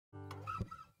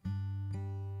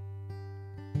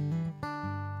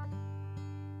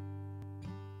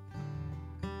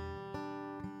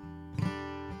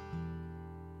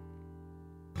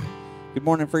Good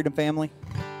morning, Freedom family.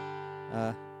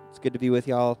 It's good to be with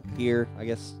y'all here, I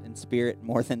guess, in spirit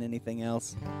more than anything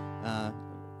else.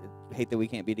 Hate that we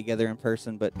can't be together in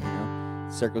person, but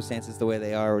circumstances the way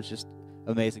they are, it's just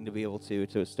amazing to be able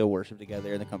to still worship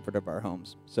together in the comfort of our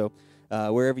homes. So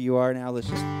wherever you are now, let's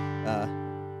just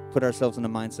put ourselves in a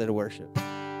mindset of worship.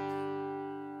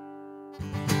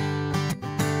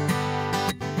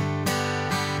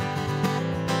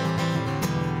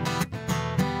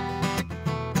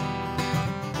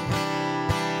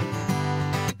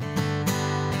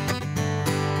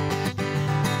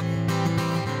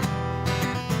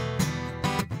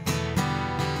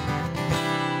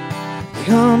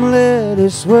 Come, let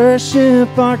us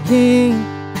worship our King.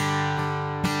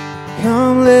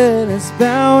 Come, let us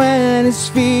bow at His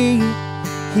feet.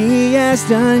 He has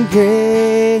done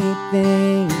great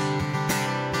things.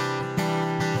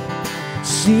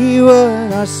 See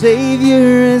what our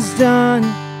Savior has done.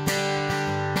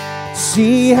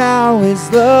 See how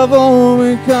His love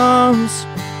overcomes.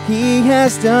 He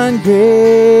has done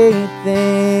great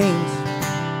things.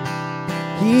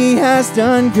 He has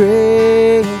done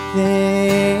great things.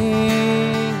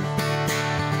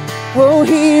 Oh,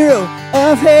 hero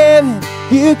of heaven,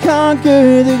 you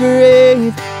conquer the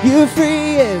grave. You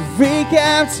free every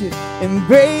captive and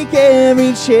break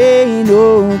every chain.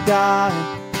 Oh God,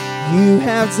 you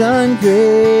have done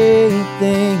great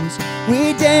things.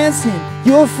 We dance in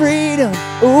your freedom,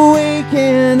 awake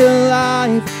and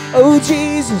alive. Oh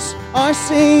Jesus, our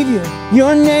Savior,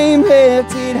 your name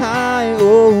lifted high.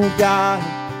 Oh God,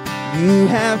 you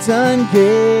have done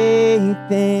great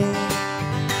things.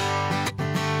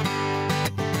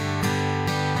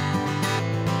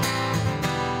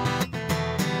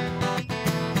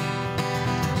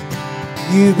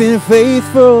 You've been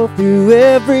faithful through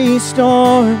every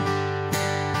storm.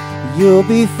 You'll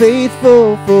be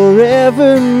faithful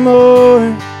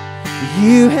forevermore.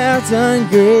 You have done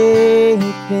great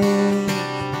things.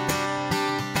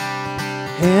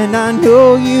 And I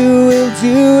know you will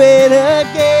do it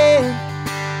again.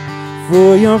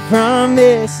 For your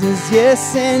promise is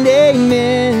yes and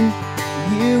amen.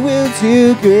 You will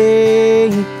do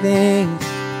great things.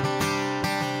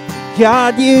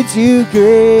 God, you do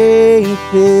great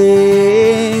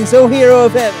things. Oh, hero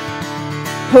of heaven.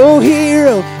 Oh,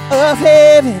 hero of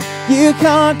heaven, you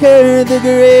conquer the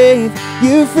grave.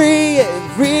 You free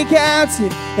every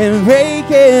captive and break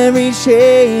every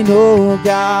chain. Oh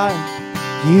God,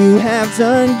 you have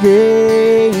done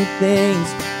great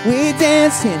things. We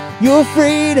dance in your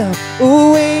freedom,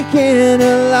 awake and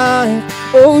alive.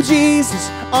 Oh Jesus,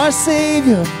 our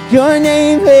Savior, your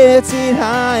name lifted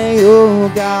high. Oh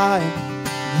God,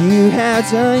 you have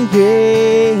done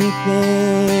great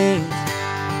things.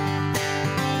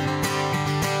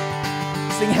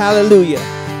 Sing hallelujah.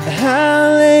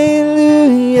 Hallelujah,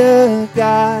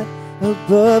 God,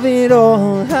 above it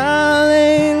all.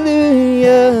 Hallelujah,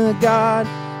 God,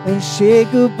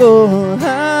 unshakable.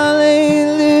 Hallelujah,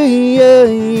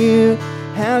 you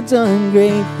have done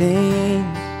great things.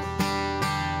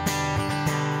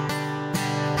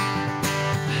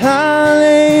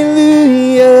 Hallelujah,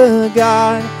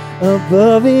 God,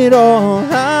 above it all.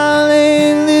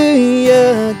 Hallelujah,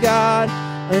 God,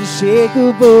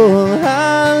 unshakable.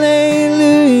 Hallelujah,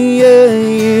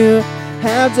 you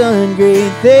have done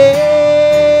great things.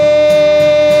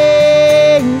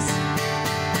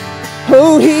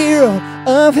 Oh, hero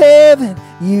of heaven,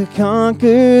 you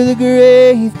conquer the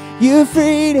grave. You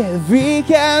freed every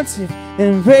captive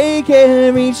and break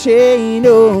every chain.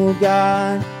 Oh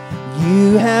God,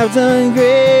 you have done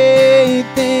great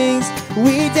things.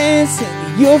 We dance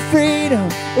in your freedom,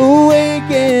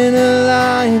 awake and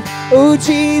alive. Oh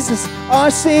Jesus, our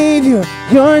Savior,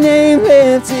 your name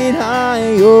lifted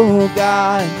high. Oh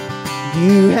God,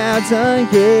 you have done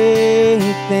great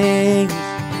things.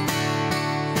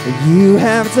 You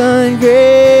have done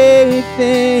great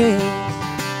things.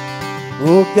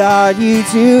 Oh God, you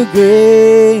do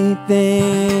great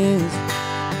things.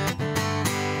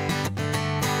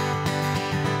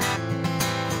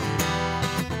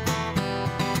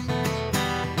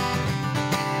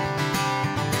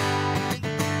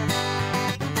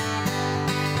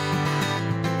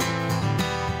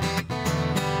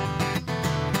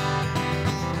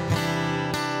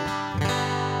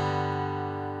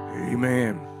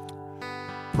 Amen.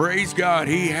 Praise God.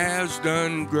 He has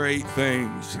done great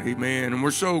things. Amen. And we're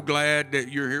so glad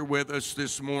that you're here with us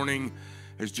this morning,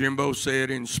 as Jimbo said,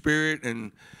 in spirit.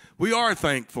 And we are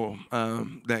thankful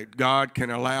that God can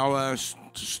allow us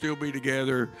to still be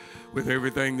together with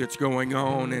everything that's going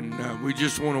on. And we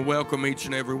just want to welcome each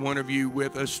and every one of you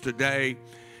with us today.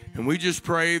 And we just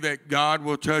pray that God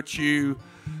will touch you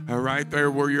right there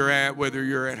where you're at, whether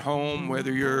you're at home,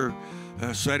 whether you're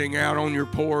setting out on your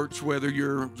porch, whether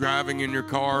you're driving in your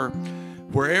car.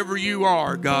 Wherever you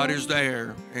are, God is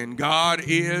there. And God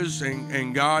is,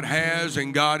 and God has,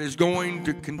 and God is going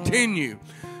to continue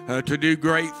to do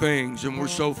great things. And we're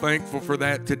so thankful for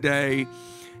that today.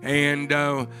 And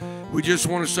we just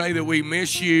want to say that we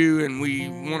miss you, and we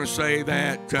want to say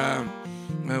that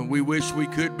we wish we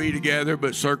could be together,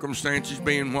 but circumstances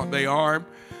being what they are,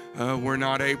 we're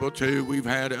not able to. We've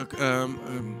had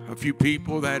a few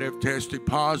people that have tested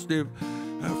positive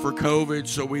for COVID,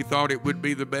 so we thought it would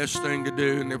be the best thing to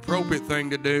do and the appropriate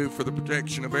thing to do for the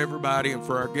protection of everybody and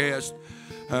for our guests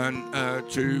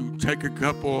to take a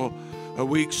couple of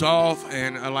weeks off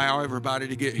and allow everybody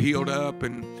to get healed up,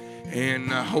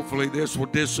 and hopefully this will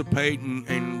dissipate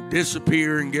and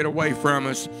disappear and get away from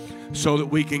us so that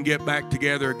we can get back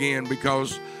together again,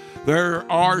 because there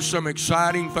are some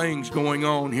exciting things going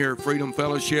on here at Freedom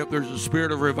Fellowship. There's a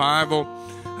spirit of revival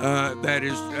that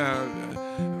is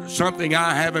something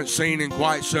I haven't seen in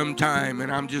quite some time, and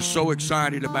I'm just so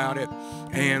excited about it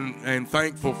and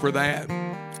thankful for that.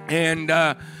 And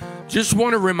just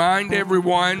want to remind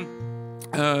everyone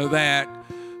that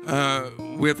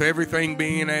with everything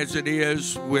being as it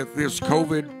is, with this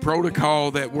COVID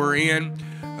protocol that we're in,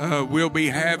 we'll be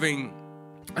having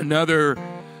another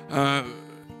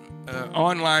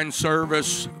online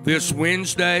service this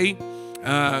Wednesday,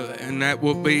 and that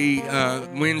will be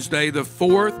Wednesday the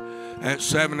 4th at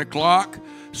 7 o'clock.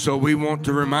 So we want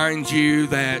to remind you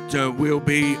that we'll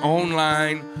be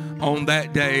online on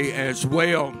that day as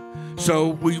well. So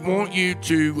we want you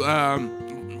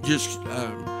to just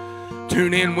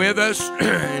tune in with us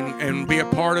and be a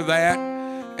part of that.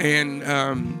 And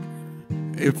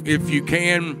if you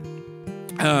can,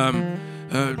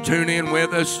 tune in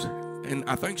with us. And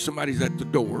I think somebody's at the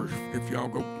door. If y'all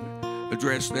go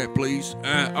address that, please.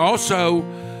 Also,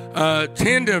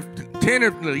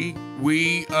 tentatively,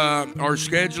 we are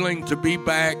scheduling to be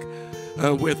back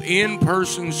with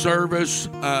in-person service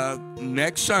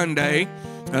next Sunday.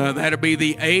 That'll be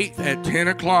the 8th at 10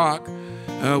 o'clock.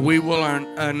 We will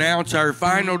announce our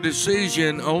final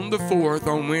decision on the 4th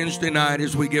on Wednesday night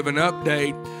as we give an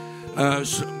update.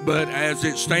 But as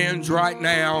it stands right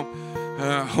now,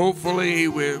 hopefully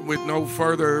with no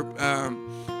further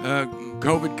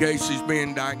COVID cases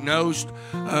being diagnosed,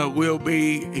 we'll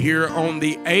be here on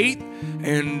the 8th,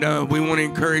 and we want to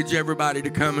encourage everybody to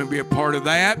come and be a part of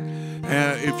that.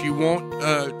 If you want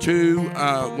to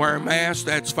wear a mask,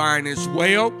 that's fine as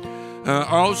well.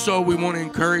 Also, we want to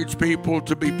encourage people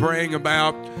to be praying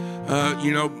about,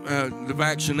 the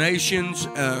vaccinations.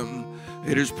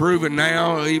 It is proven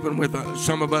now, even with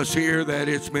some of us here, that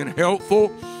it's been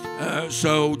helpful.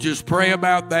 So just pray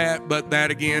about that. But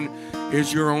that, again,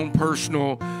 is your own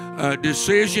personal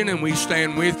decision, and we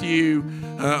stand with you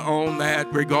on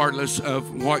that regardless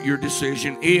of what your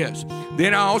decision is.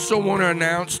 Then I also want to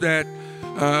announce that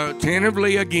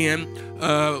tentatively again,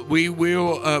 we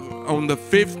will, on the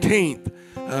 15th,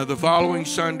 the following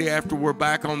Sunday after we're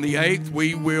back on the 8th,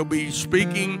 we will be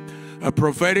speaking a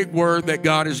prophetic word that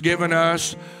God has given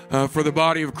us for the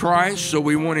body of Christ. So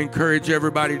we want to encourage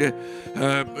everybody to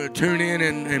tune in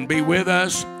and be with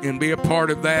us and be a part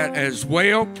of that as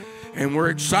well. And we're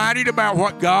excited about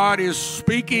what God is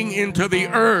speaking into the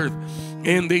earth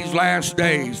in these last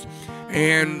days.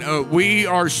 And we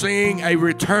are seeing a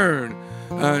return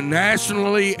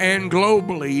nationally and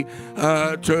globally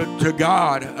to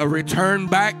God, a return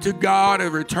back to God, a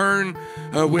return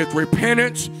with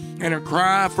repentance and a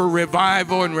cry for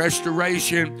revival and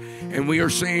restoration. And we are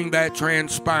seeing that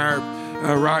transpire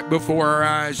right before our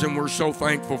eyes, and we're so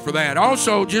thankful for that.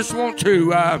 Also, just want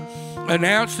to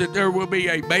announce that there will be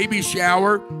a baby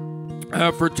shower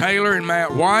for Taylor and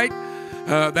Matt White.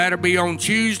 That'll be on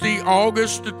Tuesday,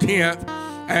 August the 10th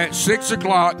at 6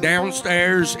 o'clock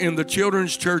downstairs in the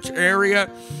Children's Church area.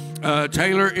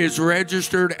 Taylor is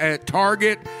registered at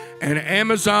Target and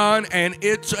Amazon, and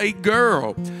it's a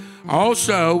girl.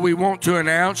 Also, we want to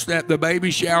announce that the baby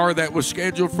shower that was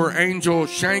scheduled for Angel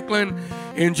Shanklin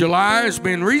in July has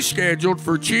been rescheduled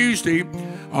for Tuesday,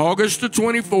 August the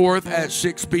 24th at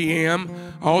 6 p.m.,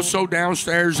 also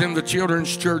downstairs in the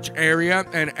Children's Church area.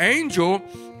 And Angel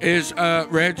is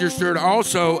registered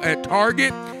also at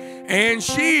Target, and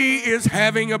she is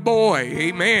having a boy.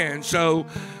 Amen. So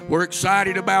we're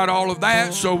excited about all of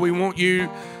that, so we want you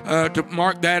to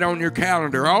mark that on your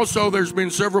calendar. Also, there's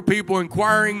been several people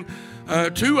inquiring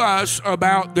to us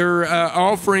about their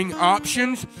offering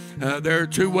options. There are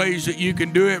two ways that you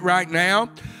can do it right now.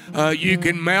 You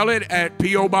can mail it at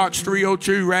P.O. Box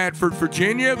 302, Radford,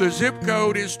 Virginia. The zip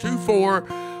code is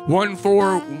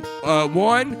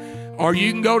 24141. or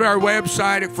you can go to our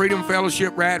website at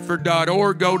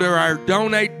freedomfellowshipradford.org, go to our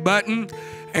donate button,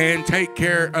 and take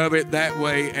care of it that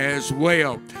way as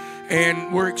well.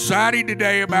 And we're excited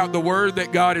today about the word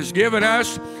that God has given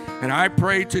us. And I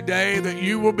pray today that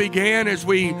you will begin as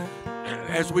we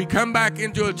come back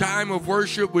into a time of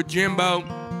worship with Jimbo.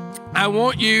 I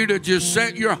want you to just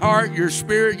set your heart, your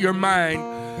spirit, your mind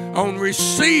on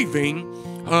receiving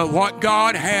what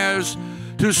God has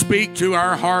to speak to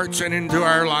our hearts and into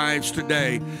our lives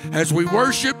today. As we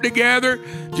worship together,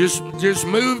 just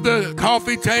move the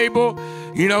coffee table,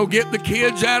 get the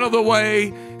kids out of the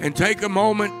way, and take a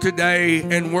moment today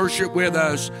and worship with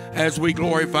us as we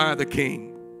glorify the King.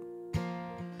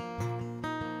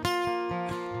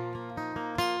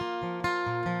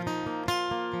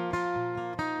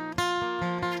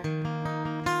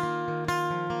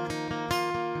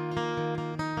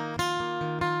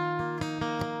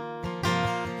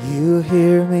 You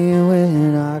hear me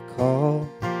when I call.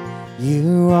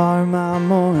 You are my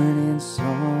morning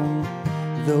song.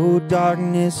 Though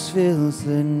darkness fills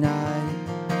the night,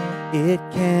 it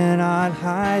cannot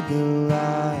hide the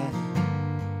light.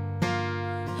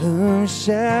 Whom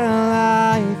shall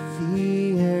I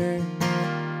fear?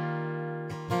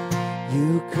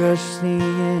 You crush the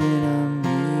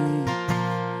enemy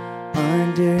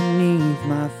underneath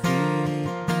my feet.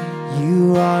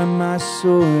 You are my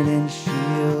sword and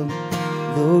shield,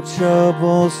 though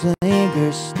troubles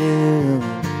linger still.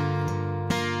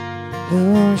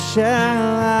 Whom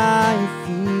shall I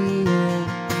fear?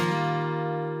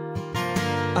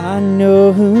 I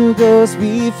know who goes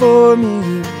before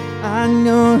me. I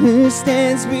know who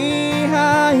stands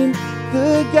behind.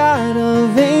 The God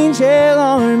of angel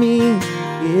armies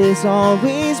is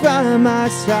always by my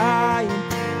side.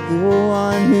 The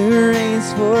one who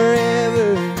reigns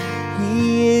forever,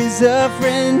 He is a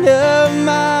friend of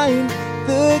mine.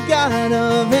 The God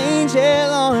of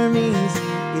angel armies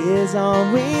is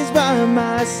always by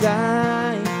my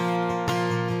side.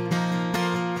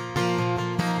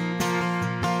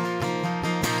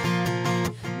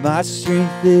 My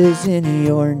strength is in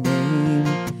your name,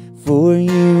 for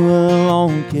you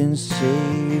alone can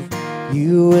save.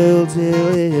 You will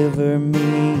deliver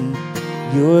me.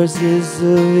 Yours is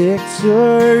the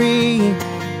victory.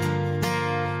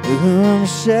 Whom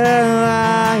shall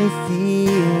I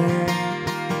fear?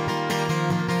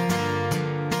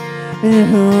 And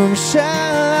whom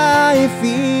shall I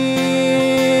fear?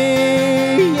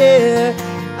 Yeah,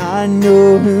 I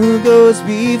know who goes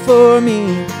before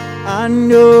me. I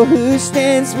know who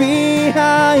stands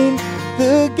behind.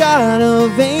 The God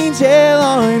of angel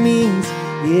armies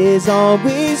is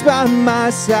always by my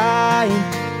side.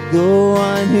 The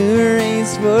one who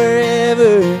reigns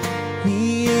forever,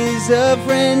 He is a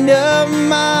friend of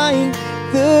mine.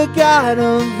 The God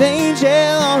of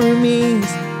angel armies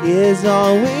is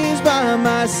always by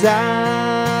my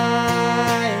side.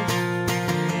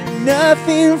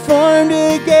 Nothing formed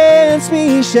against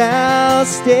me shall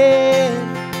stand.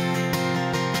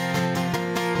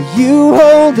 You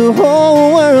hold the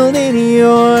whole world in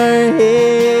your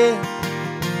hand.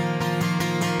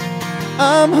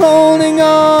 I'm holding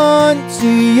on to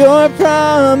your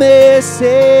promises.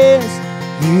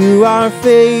 You are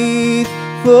faithful.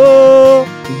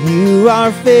 You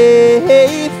are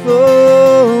faithful.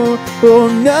 Oh,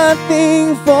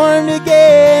 nothing formed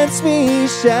against me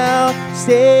shall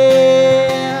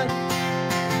stand.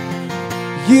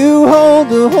 You hold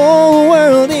the whole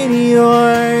world in your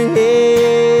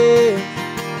hand.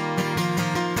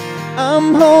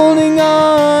 I'm holding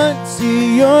on to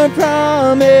your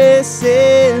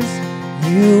promises.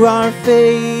 You are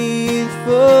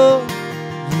faithful.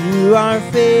 You are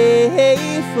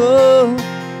faithful.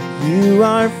 You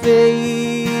are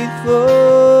faithful.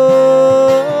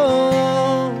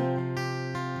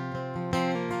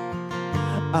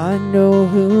 I know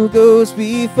who goes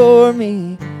before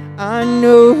me. I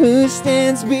know who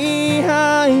stands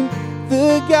behind.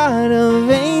 The God of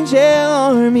angel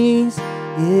armies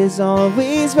is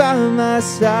always by my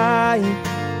side.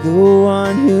 The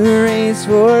one who reigns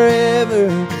forever,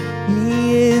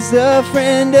 He is a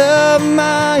friend of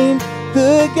mine.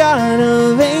 The God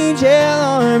of angel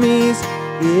armies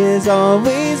is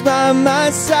always by my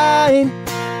side.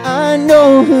 I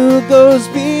know who goes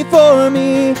before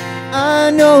me.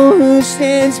 I know who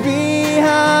stands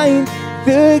behind.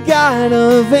 The God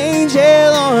of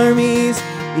angel armies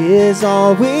is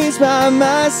always by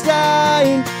my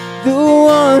side. The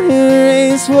one who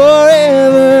reigns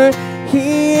forever,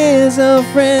 He is a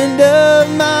friend of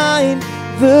mine.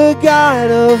 The God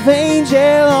of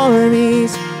angel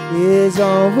armies is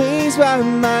always by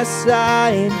my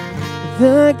side.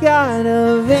 The God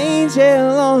of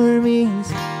angel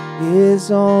armies is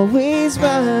always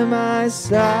by my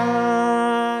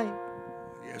side.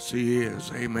 Yes, He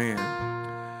is. Amen.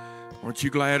 Aren't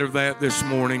you glad of that this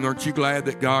morning? Aren't you glad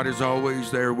that God is always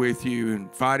there with you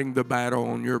and fighting the battle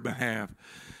on your behalf?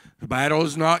 The battle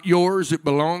is not yours. It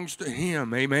belongs to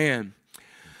Him. Amen.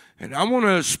 And I want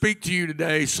to speak to you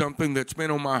today something that's been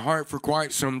on my heart for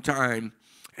quite some time.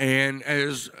 And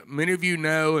as many of you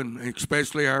know, and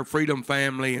especially our Freedom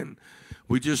family, and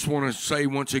we just want to say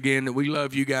once again that we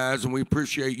love you guys and we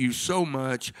appreciate you so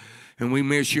much and we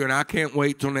miss you. And I can't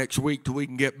wait till next week till we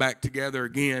can get back together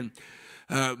again.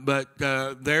 But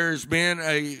there's been,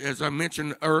 as I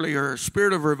mentioned earlier, a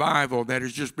spirit of revival that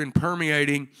has just been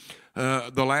permeating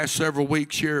the last several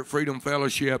weeks here at Freedom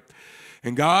Fellowship.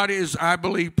 And God is, I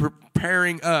believe,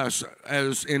 preparing us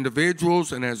as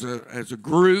individuals and as a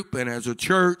group and as a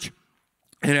church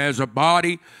and as a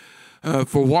body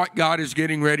for what God is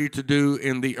getting ready to do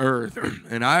in the earth.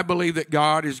 And I believe that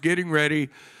God is getting ready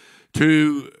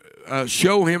to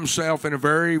show Himself in a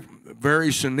very,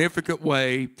 very significant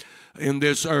way in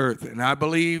this earth. And I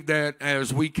believe that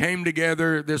as we came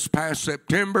together this past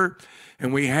September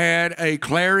and we had a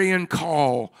clarion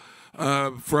call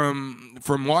from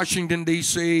Washington,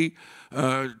 D.C.,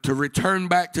 to return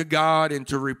back to God and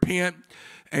to repent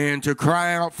and to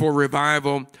cry out for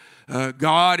revival,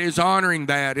 God is honoring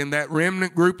that in that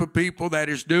remnant group of people that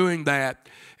is doing that.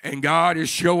 And God is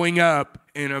showing up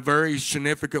in a very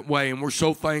significant way, and we're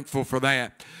so thankful for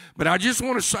that. But I just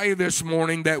want to say this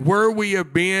morning that where we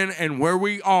have been and where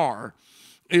we are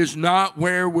is not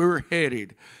where we're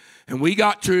headed. And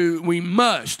we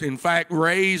must, in fact,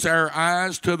 raise our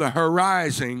eyes to the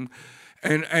horizon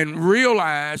and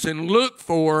realize and look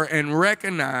for and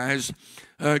recognize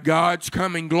God's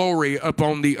coming glory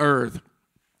upon the earth.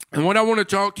 And what I want to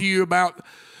talk to you about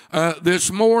this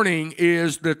morning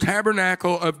is the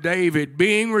Tabernacle of David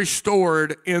being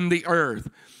restored in the earth.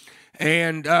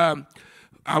 And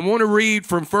I want to read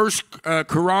from 1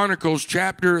 Chronicles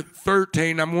chapter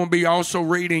 13. I'm going to be also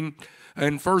reading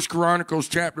in 1 Chronicles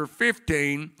chapter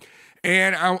 15.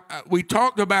 And we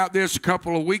talked about this a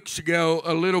couple of weeks ago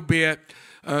a little bit,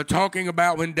 talking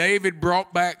about when David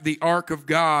brought back the Ark of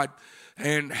God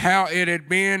and how it had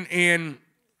been in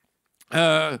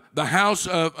the house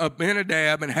of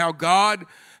Abinadab and how God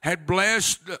had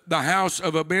blessed the house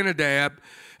of Abinadab.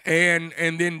 And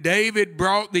then David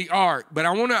brought the ark. But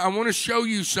I want to show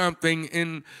you something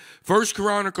in 1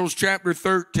 Chronicles chapter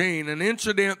 13, an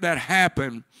incident that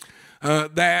happened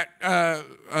that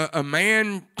a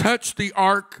man touched the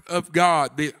ark of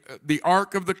God, the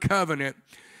ark of the covenant,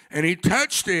 and he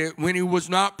touched it when he was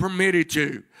not permitted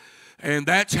to. And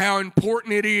that's how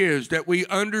important it is that we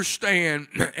understand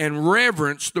and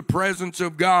reverence the presence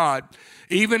of God,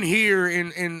 even here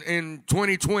in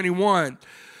 2021.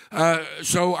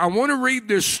 So I want to read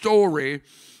this story,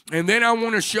 and then I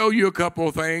want to show you a couple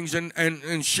of things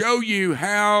and show you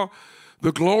how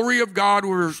the glory of God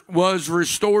was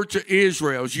restored to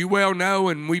Israel. As you well know,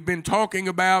 and we've been talking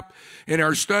about in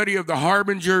our study of the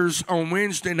Harbingers on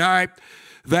Wednesday night,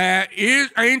 that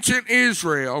ancient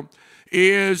Israel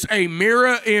is a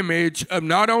mirror image of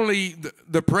not only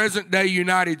the present-day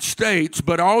United States,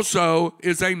 but also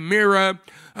is a mirror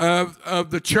of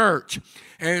the church.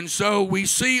 And so we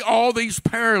see all these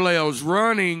parallels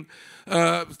running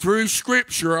through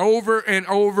Scripture over and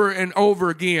over and over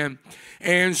again.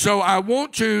 And so I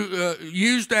want to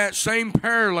use that same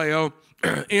parallel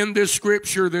in this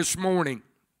Scripture this morning.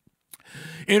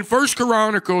 In 1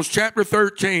 Chronicles chapter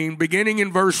 13, beginning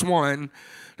in verse 1,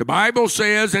 the Bible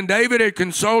says, "And David had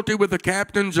consulted with the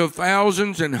captains of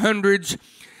thousands and hundreds,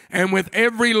 and with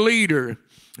every leader.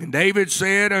 And David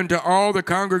said unto all the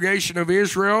congregation of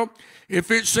Israel, If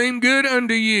it seem good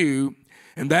unto you,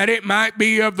 and that it might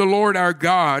be of the Lord our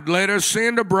God, let us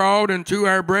send abroad unto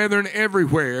our brethren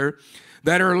everywhere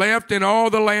that are left in all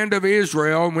the land of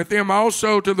Israel, and with them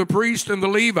also to the priests and the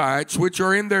Levites, which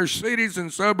are in their cities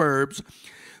and suburbs,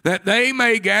 that they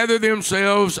may gather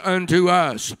themselves unto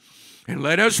us. And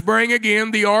let us bring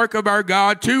again the ark of our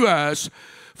God to us,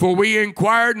 for we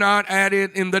inquired not at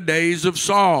it in the days of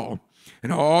Saul.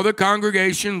 And all the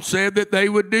congregation said that they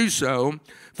would do so,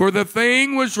 for the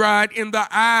thing was right in the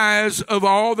eyes of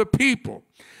all the people."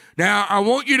 Now, I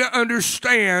want you to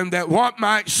understand that what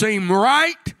might seem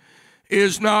right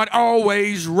is not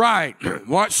always right.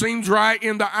 What seems right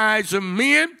in the eyes of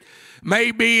men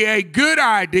may be a good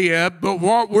idea, but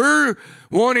what we're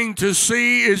wanting to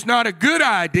see is not a good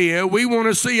idea. We want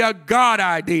to see a God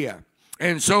idea.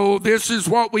 And so this is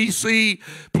what we see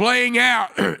playing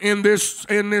out in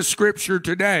this scripture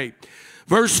today.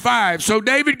 Verse 5, "So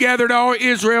David gathered all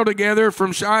Israel together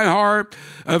from Shihar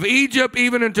of Egypt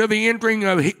even unto the entering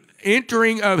of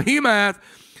entering of Hemath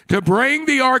to bring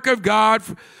the ark of God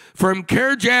from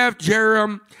Kirjath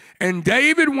Jearim. And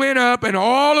David went up and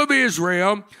all of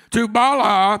Israel to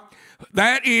Baalah,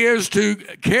 that is to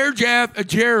Kirjath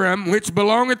Jearim, which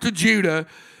belongeth to Judah,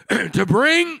 to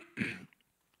bring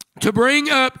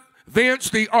up thence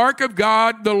the ark of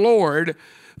God the Lord,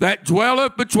 that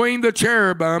dwelleth between the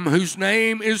cherubim, whose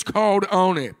name is called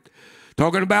on it.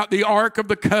 Talking about the ark of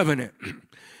the covenant.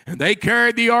 And they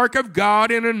carried the ark of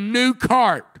God in a new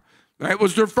cart. That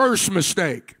was their first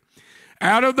mistake.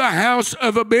 Out of the house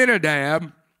of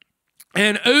Abinadab,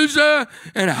 and Uzzah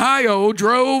and Ahio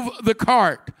drove the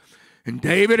cart. And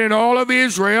David and all of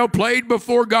Israel played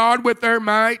before God with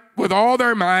all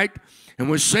their might, and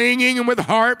with singing and with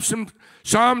harps and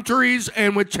psalteries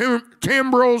and with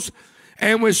timbrels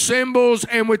and with cymbals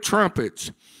and with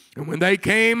trumpets. And when they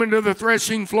came into the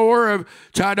threshing floor of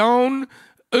Chidon,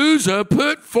 Uzzah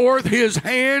put forth his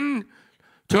hand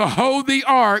to hold the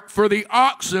ark, for the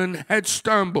oxen had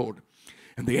stumbled.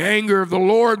 And the anger of the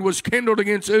Lord was kindled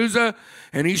against Uzzah,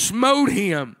 and he smote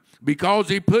him, because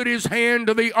he put his hand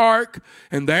to the ark,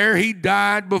 and there he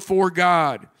died before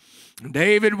God. And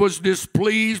David was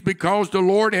displeased, because the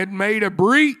Lord had made a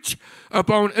breach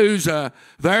upon Uzzah.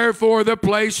 Therefore the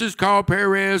place is called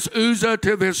Perez Uzzah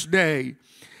to this day.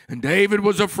 And David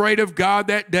was afraid of God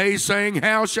that day, saying,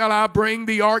 how shall I bring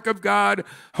the ark of God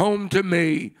home to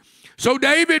me? So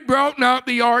David brought not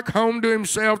the ark home to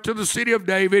himself to the city of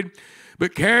David,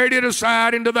 but carried it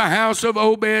aside into the house of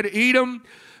Obed-Edom,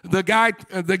 the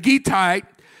Gittite.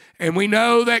 And we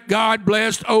know that God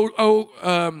blessed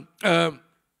Obed-Edom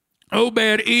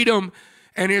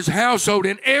and his household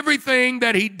in everything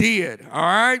that he did. All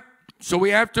right? So we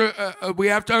have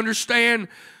to understand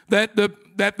that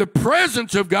the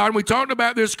presence of God, and we talked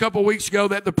about this a couple weeks ago,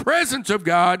 that the presence of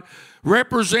God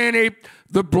represented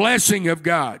the blessing of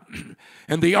God.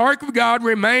 And the ark of God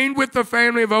remained with the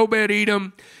family of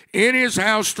Obed-Edom in his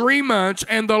house 3 months,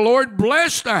 and the Lord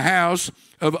blessed the house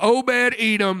of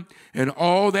Obed-Edom and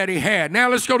all that he had. Now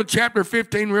let's go to chapter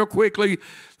 15 real quickly,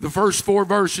 the first 4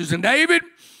 verses. And David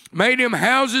made him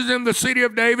houses in the city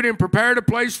of David, and prepared a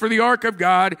place for the ark of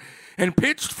God, and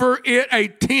pitched for it a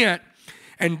tent.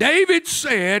 And David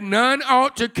said, none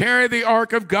ought to carry the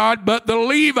ark of God but the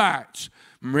Levites.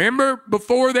 Remember,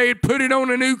 before they had put it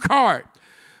on a new cart.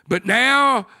 But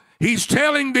now he's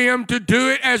telling them to do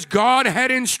it as God had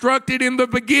instructed in the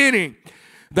beginning,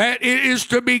 that it is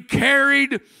to be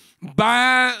carried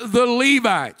by the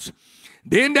Levites.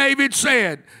 Then David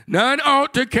said, none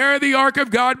ought to carry the ark of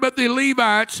God but the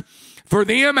Levites, for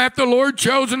them hath the Lord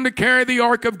chosen to carry the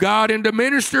ark of God and to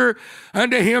minister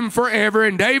unto him forever.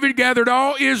 And David gathered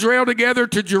all Israel together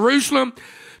to Jerusalem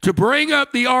to bring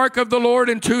up the ark of the Lord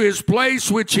into his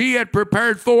place which he had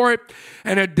prepared for it.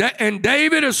 And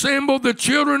David assembled the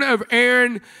children of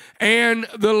Aaron and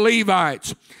the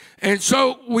Levites. And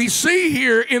so we see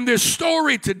here in this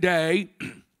story today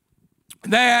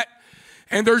that,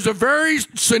 and there's a very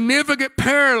significant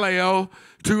parallel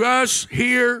to us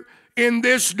here in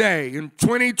this day, in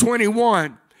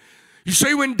 2021. You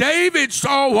see, when David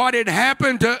saw what had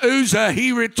happened to Uzzah,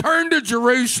 he returned to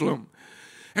Jerusalem.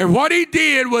 And what he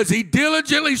did was he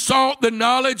diligently sought the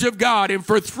knowledge of God. And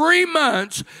for 3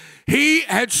 months, he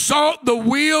had sought the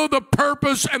will, the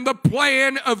purpose, and the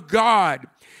plan of God.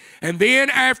 And then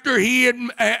after he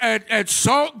had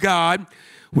sought God,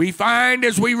 we find,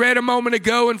 as we read a moment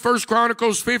ago in 1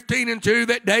 Chronicles 15:2,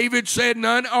 that David said,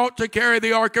 none ought to carry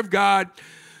the ark of God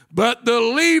but the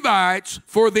Levites,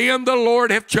 for them the Lord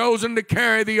hath chosen to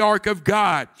carry the ark of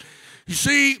God. You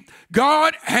see,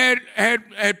 God had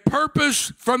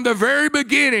purpose from the very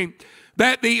beginning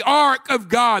that the ark of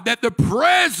God, that the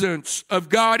presence of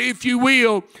God, if you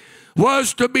will,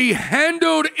 was to be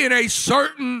handled in a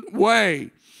certain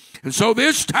way. And so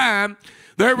this time,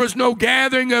 there was no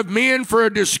gathering of men for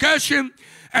a discussion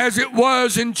as it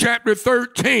was in chapter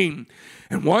 13.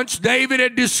 And once David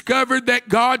had discovered that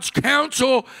God's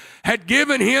counsel had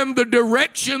given him the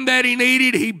direction that he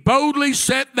needed, he boldly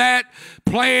set that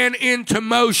plan into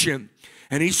motion.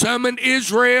 And he summoned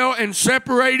Israel and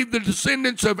separated the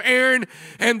descendants of Aaron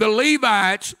and the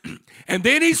Levites. And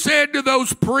then he said to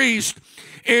those priests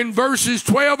in verses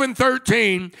 12 and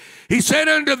 13, he said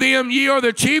unto them, ye are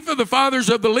the chief of the fathers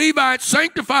of the Levites,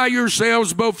 sanctify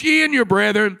yourselves, both ye and your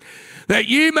brethren, that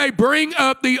ye may bring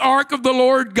up the ark of the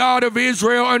Lord God of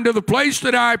Israel unto the place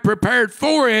that I prepared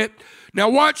for it. Now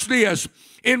watch this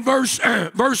in verse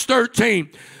 13.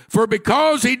 For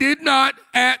because he did not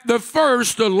at the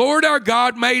first, the Lord our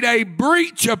God made a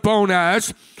breach upon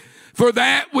us, for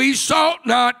that we sought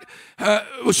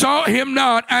him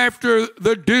not after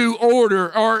the due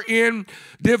order, or in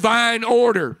divine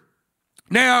order.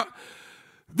 Now,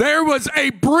 there was a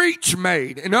breach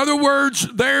made. In other words,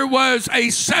 there was a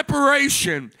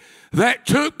separation that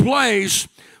took place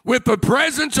with the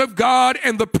presence of God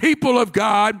and the people of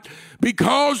God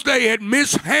because they had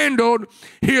mishandled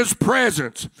his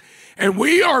presence. And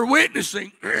we are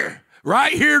witnessing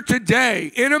right here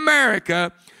today in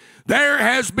America, there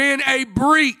has been a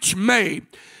breach made.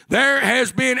 There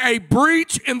has been a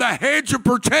breach in the hedge of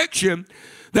protection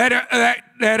that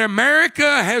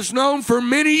America has known for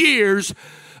many years,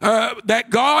 that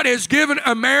God has given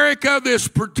America this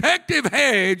protective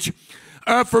hedge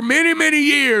for many, many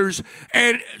years.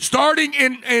 And starting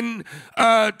in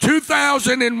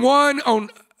 2001 on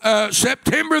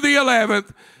September the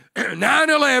 11th,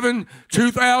 9/11,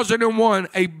 2001,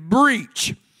 a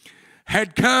breach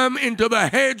had come into the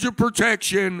hedge of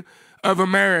protection of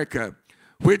America,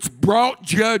 which brought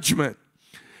judgment.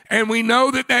 And we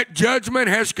know that that judgment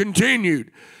has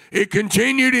continued. It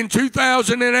continued in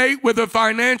 2008 with a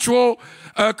financial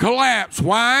collapse.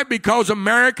 Why? Because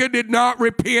America did not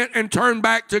repent and turn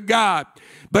back to God,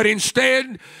 but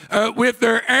instead, with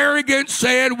their arrogance,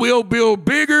 said, we'll build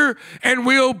bigger and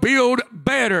we'll build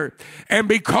better. And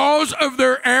because of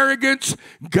their arrogance,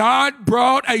 God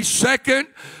brought a second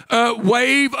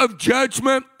wave of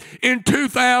judgment in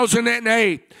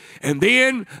 2008. And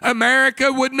then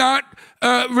America would not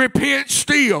repent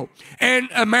still. And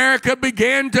America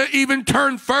began to even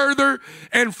turn further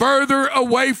and further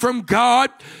away from God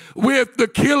with the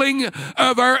killing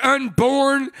of our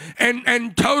unborn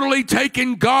and totally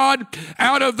taking God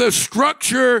out of the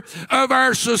structure of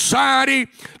our society,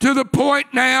 to the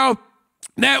point now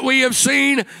that we have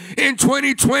seen in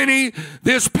 2020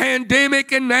 this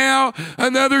pandemic, and now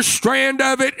another strand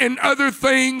of it, and other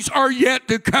things are yet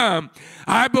to come.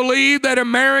 I believe that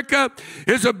America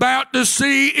is about to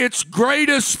see its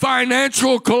greatest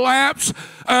financial collapse.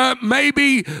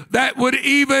 Maybe that would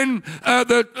even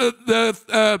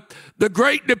the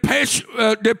Great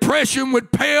Depression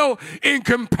would pale in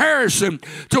comparison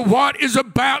to what is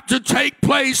about to take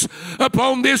place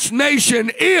upon this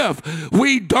nation if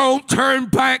we don't turn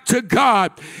back to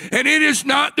God. And it is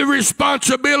not the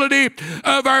responsibility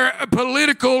of our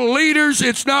political leaders.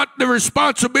 It's not the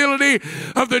responsibility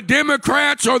of the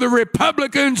Democrats or the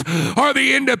Republicans or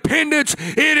the Independents.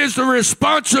 It is the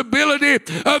responsibility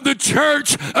of the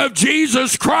Church of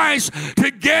Jesus Christ to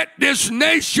get this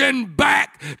nation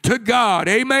back to God.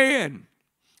 Amen.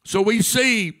 So we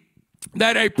see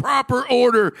that a proper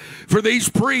order for these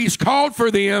priests called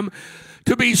for them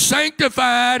to be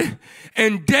sanctified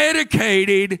and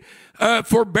dedicated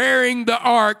for bearing the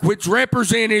ark, which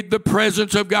represented the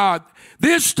presence of God.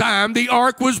 This time the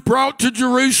ark was brought to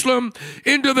Jerusalem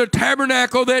into the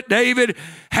tabernacle that David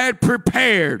had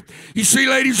prepared. You see,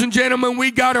 ladies and gentlemen, we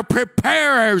got to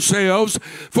prepare ourselves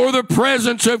for the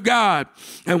presence of God.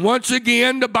 And once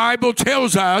again, the Bible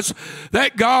tells us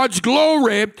that God's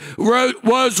glory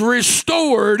was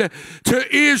restored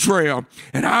to Israel.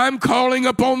 And I'm calling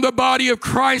upon the body of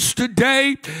Christ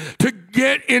today to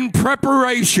get in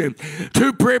preparation,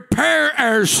 to prepare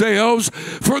ourselves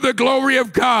for the glory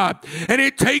of God. And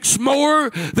it takes more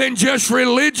than just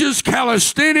religious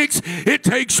calisthenics. It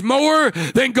takes more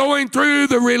than going through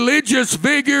the religious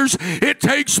vigors. It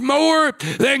takes more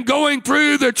than going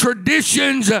through the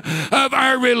traditions of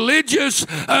our religious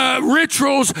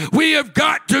rituals. We have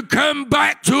got to come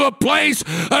back to a place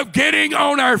of getting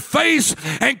on our face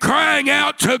and crying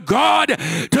out to God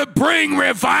to bring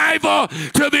revival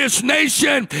to this nation.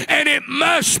 And it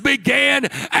must begin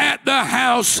at the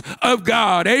house of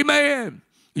God. Amen.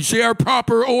 You see, our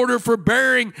proper order for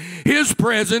bearing His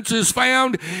presence is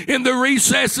found in the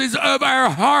recesses of our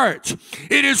hearts.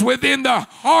 It is within the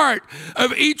heart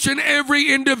of each and every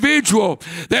individual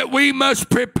that we must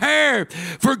prepare,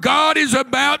 for God is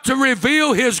about to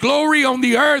reveal His glory on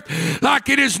the earth like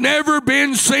it has never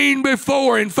been seen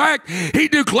before. In fact, He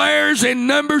declares in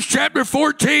Numbers chapter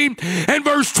 14 and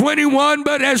verse 21,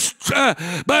 but as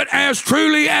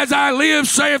truly as I live,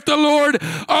 saith the Lord,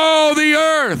 all the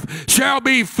earth shall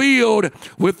be filled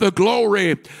with the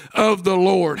glory of the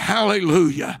Lord.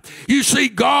 Hallelujah. You see,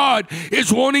 God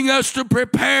is wanting us to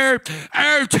prepare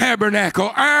our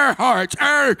tabernacle, our hearts,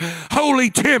 our holy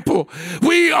temple.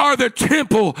 We are the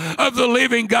temple of the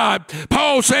living God.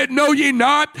 Paul said, know ye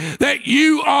not that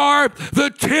you are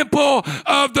the temple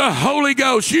of the Holy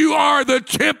Ghost? You are the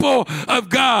temple of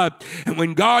God. And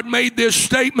when God made this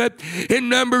statement in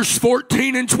Numbers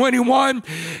 14 and 21,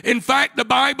 in fact, the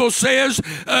Bible says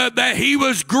that He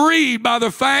was grieved by the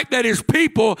fact that His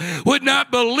people would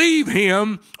not believe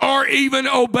Him or even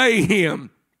obey Him.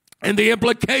 And the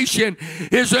implication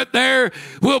is that there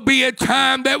will be a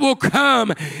time that will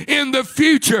come in the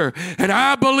future. And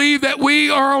I believe that we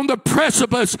are on the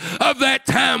precipice of that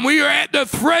time. We are at the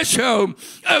threshold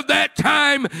of that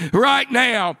time right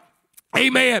now.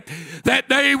 Amen. That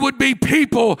they would be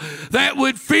people that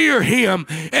would fear him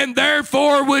and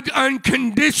therefore would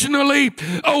unconditionally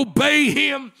obey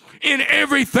him in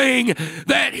everything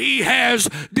that he has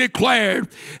declared.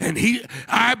 And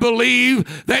I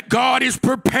believe that God is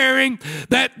preparing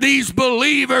that these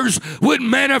believers would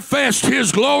manifest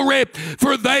his glory,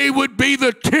 for they would be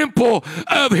the temple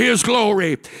of his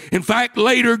glory. In fact,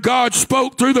 later God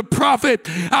spoke through the prophet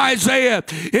Isaiah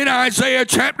in Isaiah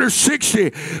chapter 60,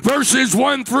 verses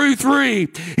 1 through 3.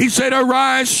 He said,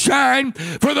 "Arise, shine,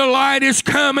 for the light is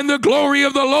come, and the glory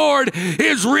of the Lord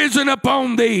is risen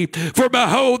upon thee. For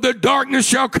behold, the darkness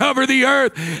shall cover the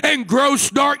earth, and gross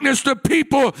darkness the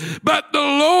people. But the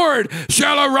Lord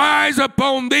shall arise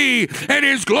upon thee, and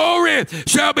his glory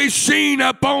shall be seen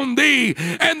upon thee.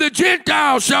 And the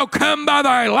Gentiles shall come by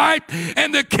thy light,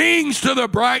 and the kings to the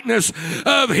brightness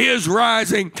of his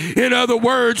rising." In other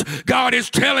words, God is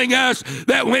telling us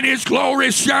that when his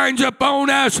glory shines upon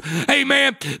us,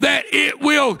 amen, that it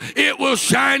will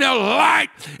shine a light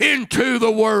into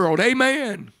the world.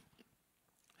 Amen.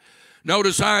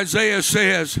 Notice Isaiah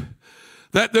says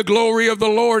that the glory of the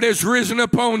Lord has risen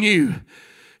upon you.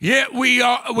 Yet we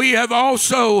have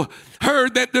also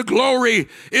heard that the glory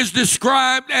is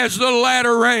described as the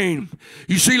latter rain.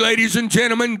 You see, ladies and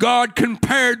gentlemen, God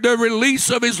compared the release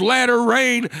of his latter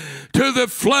rain to the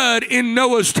flood in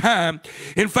Noah's time.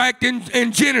 In fact,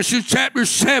 in Genesis chapter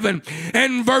 7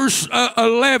 and verse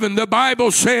 11, the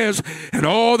Bible says, "And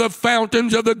all the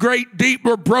fountains of the great deep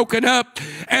were broken up,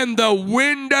 and the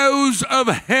windows of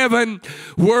heaven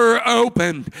were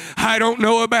opened." I don't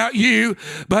know about you,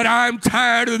 but I'm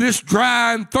tired of this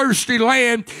dry and thirsty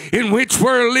land in which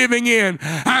we're living in.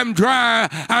 I'm dry.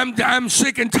 I'm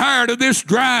sick and tired of this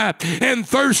dry and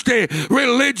thirsty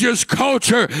religious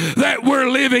culture that we're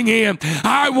living in.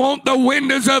 I want the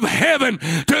windows of heaven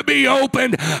to be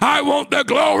opened. I want the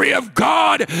glory of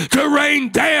God to rain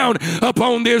down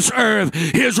upon this earth.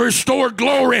 His restored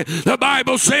glory, the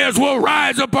Bible says, will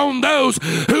rise upon those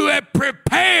who have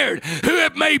prepared, who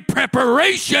have made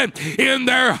preparation in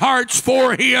their hearts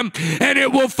for him, and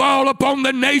it will fall upon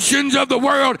the nations of the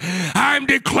world. I'm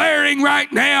declaring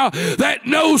right now that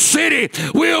no city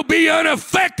will be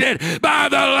unaffected by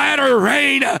the latter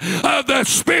rain of the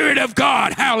Spirit of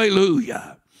God.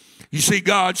 Hallelujah. You see,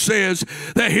 God says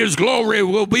that his glory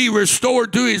will be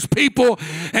restored to his people,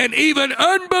 and even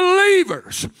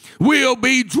unbelievers will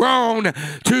be drawn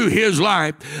to his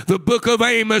light. The book of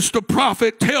Amos, the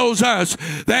prophet, tells us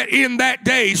that in that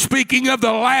day, speaking of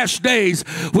the last days,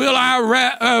 will I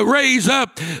raise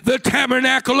up the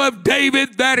tabernacle of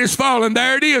David that is fallen.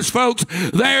 There it is, folks.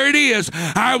 There it is.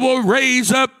 I will raise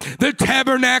up the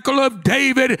tabernacle of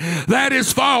David that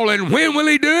is fallen. When will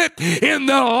he do it? In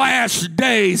the last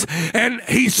days. And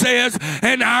he says,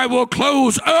 "And I will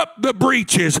close up the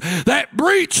breaches." That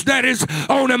breach that is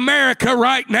on America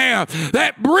right now,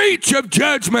 that breach of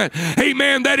judgment,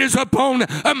 amen, that is upon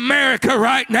America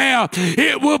right now,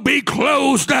 it will be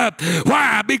closed up.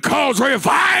 Why? Because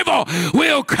revival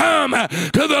will come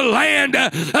to the land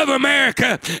of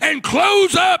America and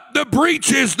close up the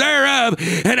breaches thereof.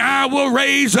 And I will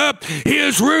raise up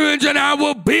his ruins, and I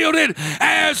will build it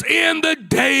as in the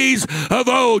days of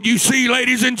old. You see,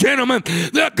 ladies and gentlemen,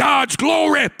 that God's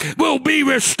glory will be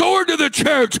restored to the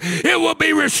church. It will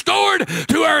be restored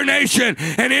to our nation,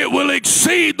 and it will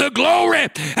exceed the glory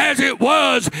as it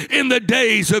was in the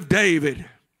days of David.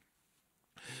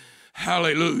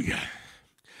 Hallelujah.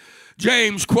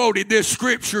 James quoted this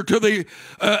scripture to the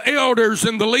elders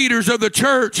and the leaders of the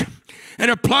church and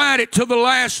applied it to the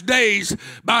last days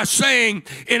by saying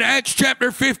in Acts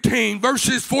chapter 15,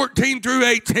 verses 14 through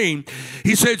 18,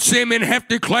 he said, "Some men have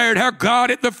declared how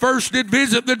God at the first did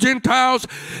visit the Gentiles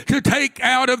to take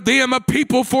out of them a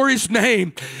people for his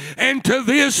name. And to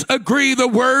this agree the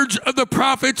words of the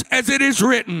prophets as it is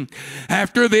written,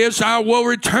 After this I will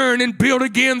return and build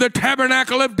again the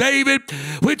tabernacle of David,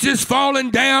 which is fallen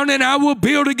down, and I will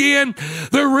build again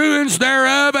the ruins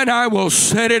thereof, and I will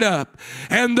set it up,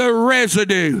 and the residue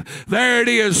residue. There it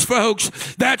is,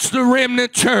 folks. That's the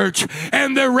remnant church.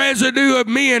 And the residue of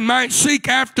men might seek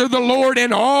after the Lord,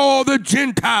 and all the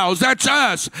Gentiles. That's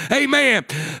us. Amen.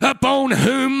 Upon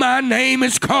whom my name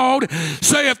is called,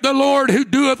 saith the Lord, who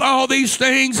doeth all these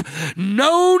things.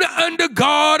 Known unto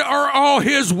God are all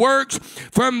his works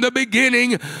from the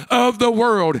beginning of the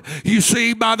world. You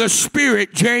see, by the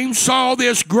Spirit, James saw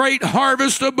this great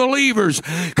harvest of believers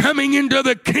coming into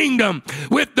the kingdom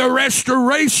with the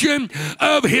restoration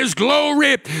of his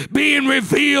glory being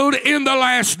revealed in the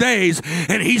last days.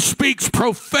 And he speaks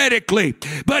prophetically,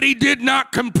 but he did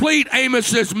not complete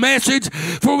Amos's message,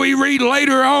 for we read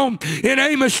later on in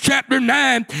Amos chapter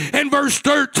 9 and verse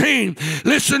 13.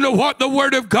 Listen to what the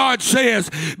word of God says.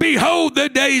 Behold, the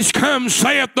days come,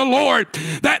 saith the Lord,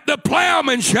 that the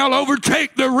plowman shall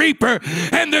overtake the reaper,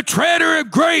 and the treader of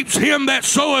grapes him that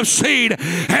soweth seed,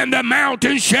 and the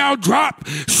mountains shall drop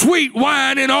sweet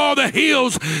wine, and all the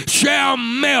hills shall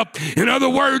melt. In other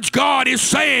words, God is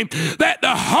saying that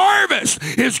the harvest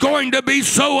is going to be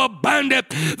so abundant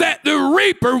that the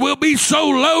reaper will be so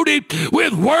loaded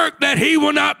with work that he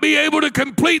will not be able to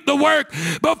complete the work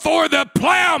before the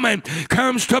plowman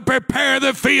comes to prepare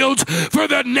the fields for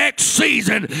the next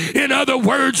season. In other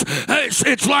words,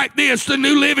 it's like this. The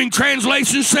New Living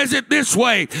Translation says it this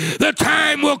way. The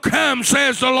time will come,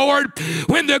 says the Lord,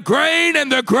 when the grain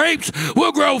and the grapes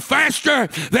will grow faster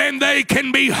than they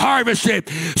can be harvested.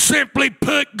 Simply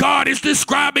put, God is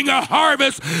describing a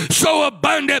harvest so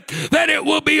abundant that it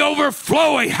will be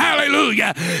overflowing.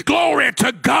 Hallelujah. Glory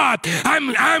to God.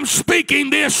 I'm speaking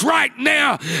this right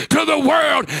now to the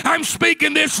world. I'm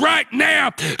speaking this right now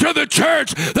to the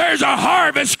church. There's a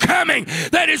harvest coming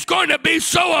that is going to be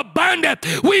so abundant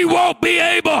we won't be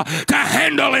able to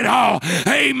handle it all.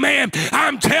 Amen.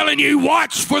 I'm telling you,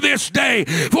 watch for this day,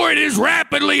 for it is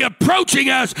rapidly approaching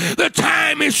us. The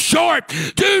time is short.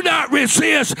 Do not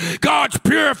resist God's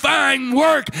purifying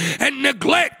work and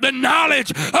neglect the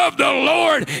knowledge of the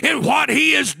Lord in what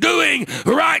he is doing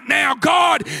right now.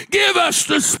 God, give us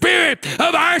the spirit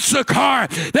of Issachar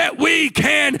that we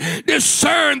can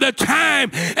discern the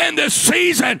time and the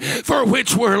season for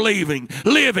which we're living.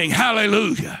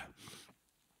 Hallelujah.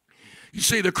 You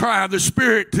see, the cry of the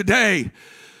Spirit today,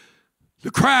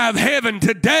 the cry of heaven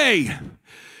today,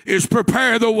 is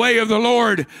prepare the way of the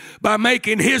Lord by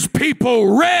making his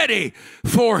people ready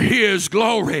for his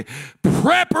glory.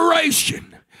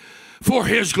 Preparation for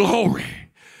his glory.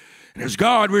 And as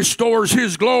God restores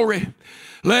his glory,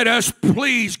 let us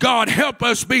please, God, help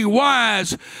us be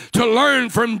wise to learn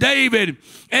from David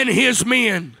and his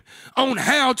men on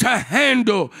how to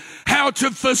handle, how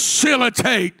to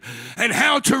facilitate, and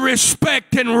how to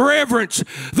respect and reverence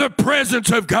the presence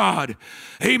of God.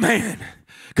 Amen.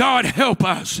 God help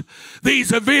us.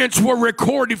 These events were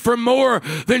recorded for more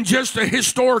than just a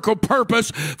historical purpose,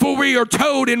 for we are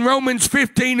told in Romans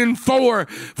 15:4,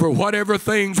 for whatever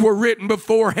things were written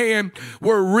beforehand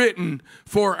were written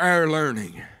for our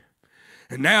learning.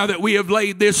 And now that we have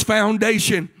laid this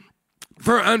foundation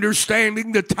for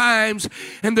understanding the times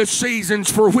and the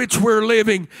seasons for which we're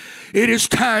living, it is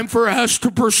time for us to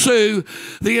pursue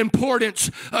the importance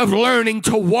of learning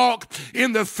to walk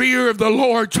in the fear of the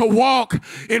Lord, to walk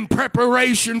in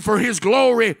preparation for his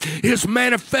glory, his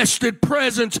manifested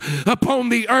presence upon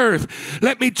the earth.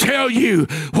 Let me tell you,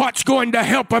 what's going to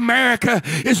help America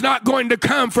is not going to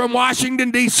come from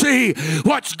Washington, D.C.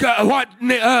 What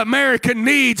America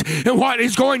needs and what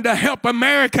is going to help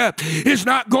America is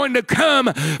not going to come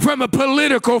from a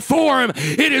political forum.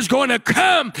 It is going to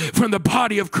come from the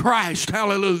body of Christ.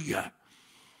 Hallelujah.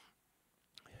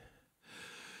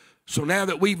 So now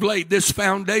that we've laid this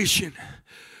foundation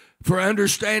for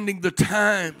understanding the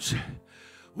times,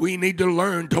 we need to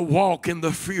learn to walk in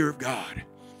the fear of God.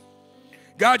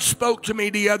 God spoke to me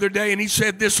the other day and he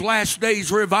said this last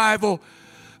day's revival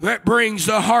that brings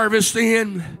the harvest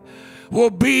in will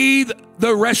be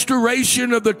the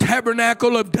restoration of the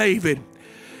tabernacle of David.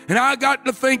 And I got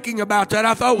to thinking about that.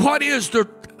 I thought, what is the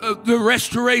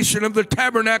restoration of the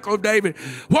tabernacle of David?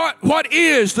 What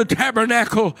is the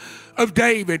tabernacle of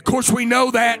David? Of course, we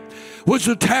know that was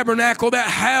the tabernacle that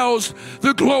housed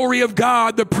the glory of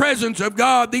God, the presence of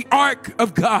God, the ark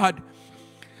of God.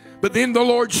 But then the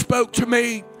Lord spoke to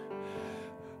me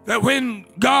that when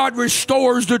God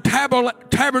restores the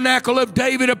tabernacle of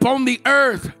David upon the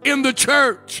earth in the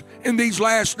church in these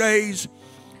last days,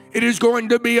 it is going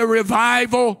to be a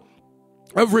revival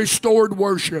of restored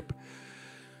worship.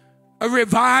 A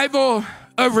revival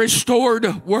of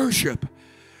restored worship.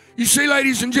 You see,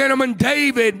 ladies and gentlemen,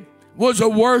 David was a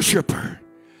worshiper.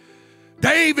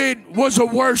 David was a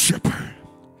worshiper.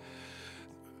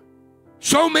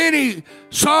 So many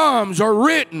Psalms are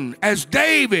written as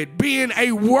David being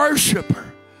a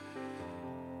worshiper.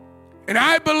 And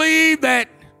I believe that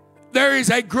there is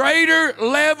a greater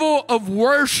level of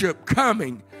worship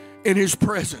coming in His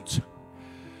presence.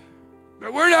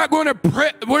 But we're not going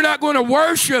to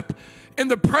worship in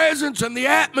the presence and the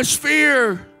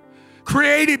atmosphere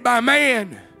created by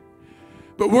man,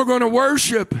 but we're going to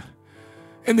worship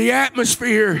in the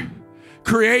atmosphere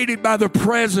created by the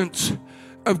presence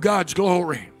of God's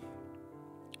glory.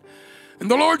 And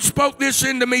the Lord spoke this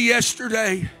into me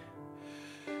yesterday.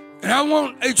 And I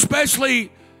want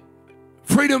especially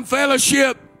Freedom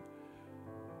Fellowship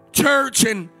Church,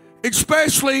 and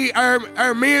especially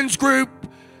our men's group,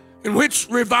 in which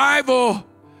revival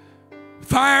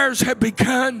fires have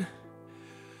begun.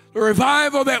 The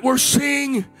revival that we're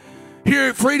seeing here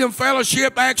at Freedom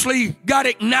Fellowship actually got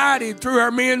ignited through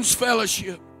our men's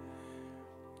fellowship,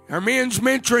 our men's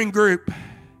mentoring group.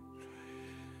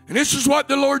 And this is what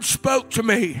the Lord spoke to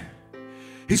me.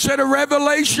 He said, a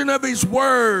revelation of His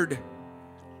Word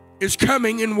is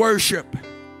coming in worship.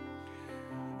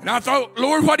 And I thought,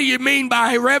 Lord, what do you mean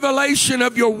by a revelation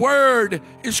of your Word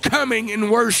is coming in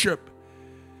worship?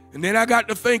 And then I got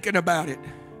to thinking about it.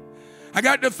 I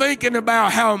got to thinking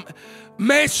about how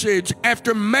message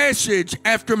after message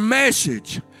after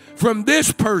message from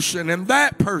this person and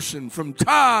that person, from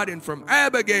Todd and from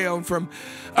Abigail and from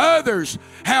others,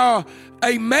 how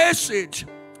a message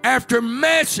after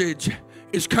message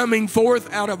is coming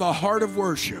forth out of a heart of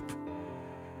worship.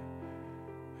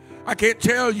 I can't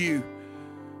tell you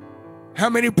how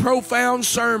many profound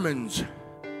sermons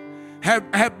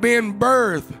have been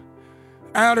birthed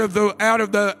out of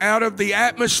the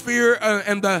atmosphere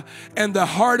and the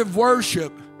heart of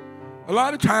worship. A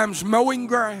lot of times mowing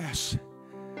grass.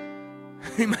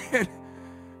 Amen.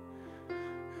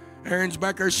 Aaron's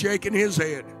back there shaking his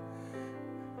head.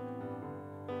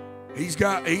 He's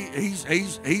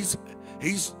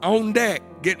on deck,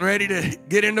 getting ready to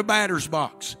get in the batter's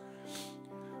box.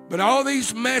 But all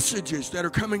these messages that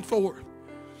are coming forth,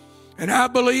 and I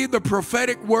believe the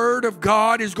prophetic word of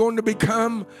God is going to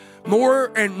become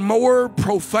more and more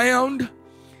profound.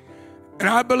 And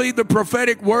I believe the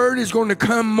prophetic word is going to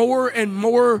come more and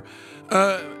more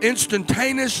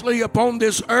instantaneously upon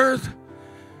this earth,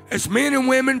 as men and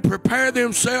women prepare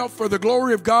themselves for the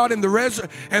glory of God, and the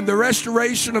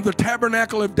restoration of the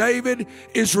Tabernacle of David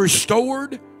is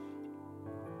restored.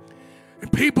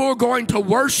 And people are going to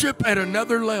worship at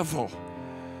another level.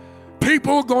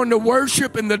 People are going to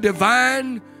worship in the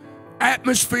divine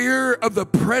atmosphere of the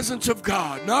presence of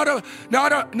God. Not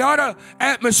a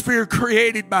atmosphere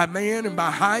created by man and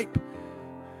by hype.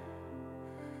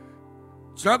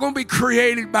 It's not going to be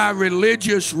created by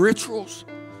religious rituals.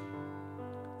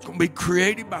 It's going to be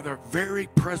created by the very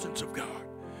presence of God.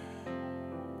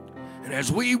 And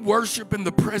as we worship in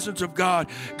the presence of God,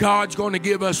 God's going to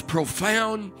give us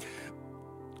profound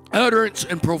utterance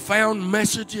and profound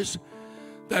messages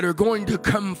that are going to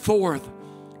come forth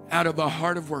out of a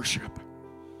heart of worship.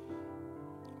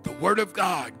 The Word of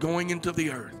God going into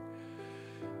the earth.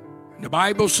 And the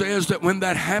Bible says that when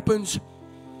that happens,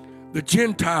 the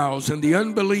Gentiles and the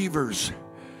unbelievers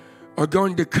are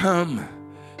going to come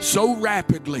so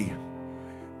rapidly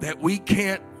that we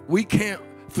can't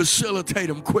facilitate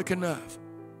them quick enough.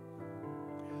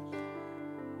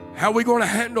 How are we going to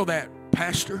handle that,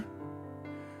 Pastor?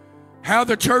 How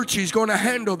the church is going to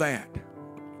handle that?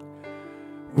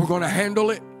 We're going to handle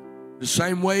it the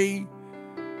same way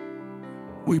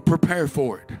we prepare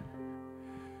for it,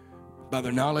 by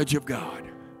the knowledge of God.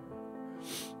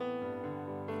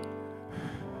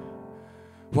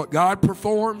 What God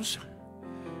performs,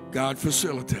 God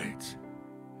facilitates.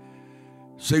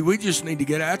 See, we just need to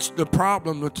get out. That's the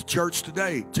problem with the church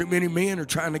today. Too many men are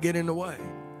trying to get in the way.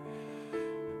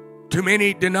 Too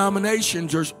many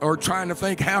denominations are trying to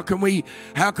think, how can we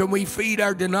feed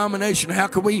our denomination? How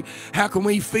can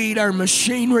we feed our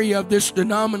machinery of this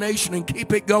denomination and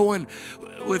keep it going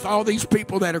with all these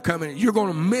people that are coming? You're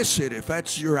going to miss it if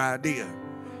that's your idea.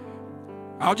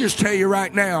 I'll just tell you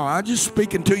right now. I'm just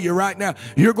speaking to you right now.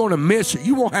 You're going to miss it.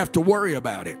 You won't have to worry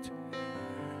about it.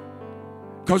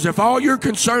 Because if all you're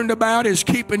concerned about is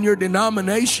keeping your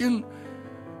denomination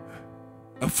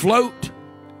afloat,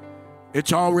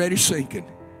 it's already sinking.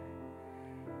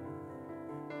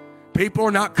 People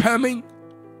are not coming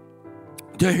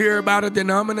to hear about a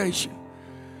denomination.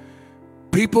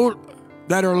 People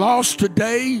that are lost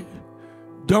today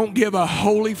don't give a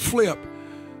holy flip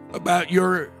about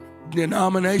your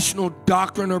denominational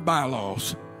doctrine or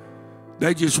bylaws.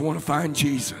 They just want to find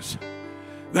Jesus.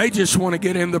 They just want to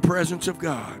get in the presence of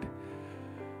God.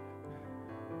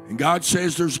 And God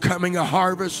says there's coming a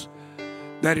harvest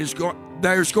there's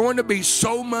going to be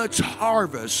so much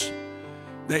harvest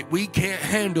that we can't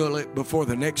handle it before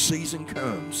the next season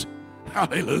comes.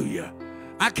 Hallelujah.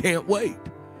 I can't wait.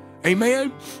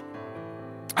 Amen.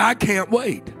 I can't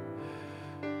wait.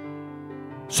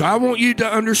 So I want you to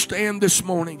understand this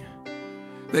morning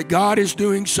that God is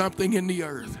doing something in the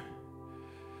earth.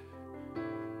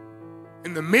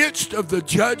 In the midst of the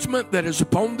judgment that is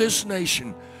upon this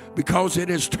nation, because it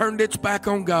has turned its back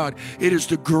on God, it is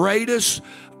the greatest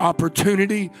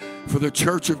opportunity for the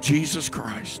church of Jesus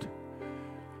Christ.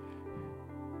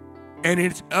 And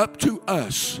it's up to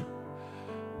us,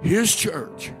 His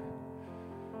church,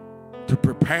 to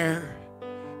prepare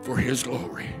for His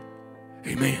glory.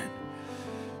 Amen.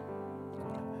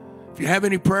 If you have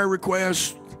any prayer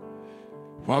requests,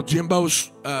 while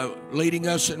Jimbo's leading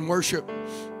us in worship,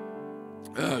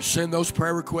 send those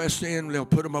prayer requests in. They'll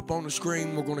put them up on the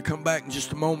screen. We're going to come back in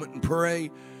just a moment and pray.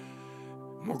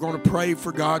 We're going to pray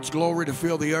for God's glory to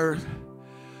fill the earth.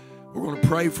 We're going to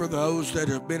pray for those that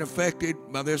have been affected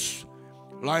by this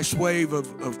last wave of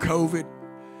COVID.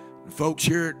 The folks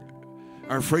here at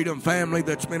our Freedom family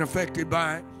that's been affected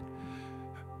by it.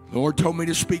 The Lord told me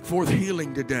to speak forth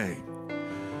healing today.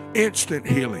 Instant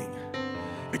healing.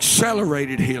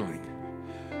 Accelerated healing.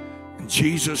 In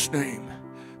Jesus' name.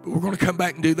 But we're going to come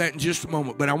back and do that in just a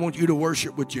moment. But I want you to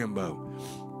worship with Jimbo.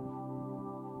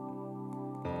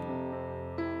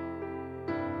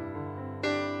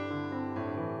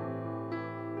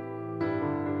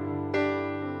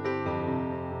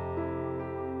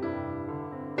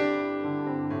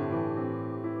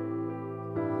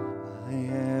 I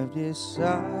have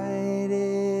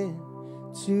decided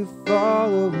to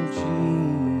follow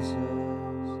Jesus.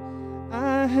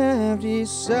 I have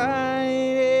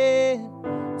decided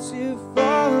to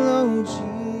follow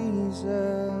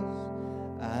Jesus.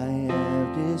 I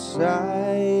have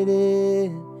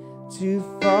decided to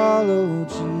follow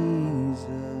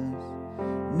Jesus.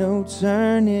 No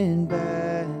turning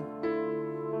back,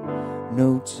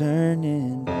 no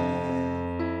turning back.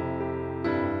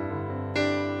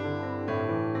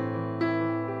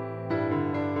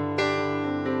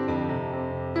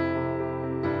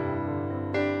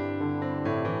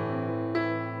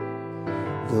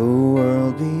 The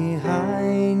world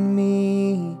behind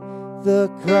me, the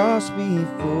cross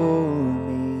before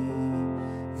me.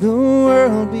 The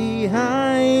world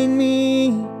behind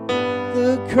me,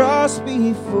 the cross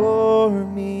before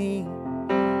me.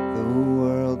 The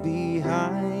world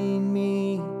behind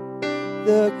me,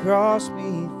 the cross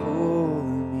before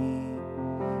me.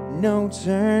 No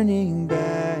turning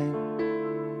back,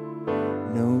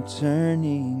 no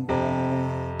turning back.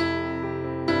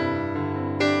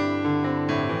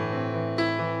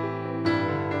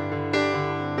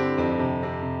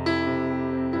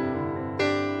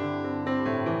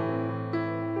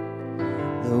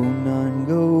 Though none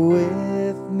go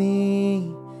with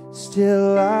me,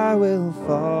 still I will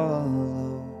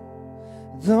follow.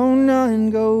 Though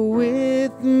none go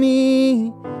with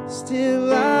me,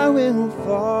 still I will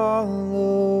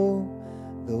follow.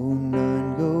 Though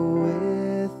none go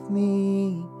with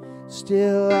me,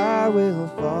 still I will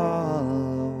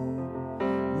follow.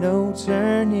 No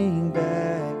turning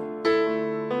back,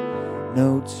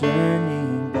 no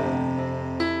turning back.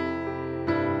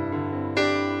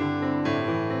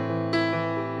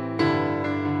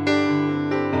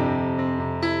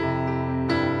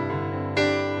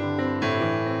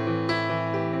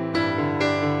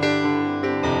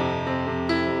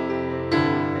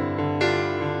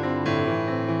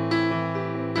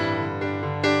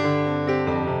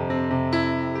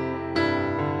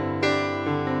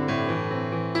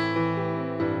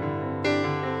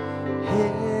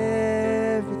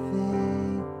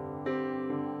 Everything,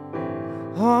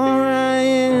 all I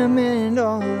am and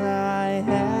all I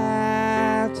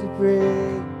have to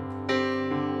bring,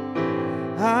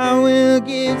 I will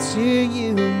give to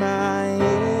you my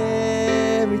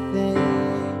everything.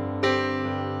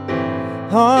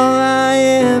 All I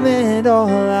am and all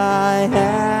I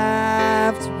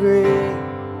have to bring,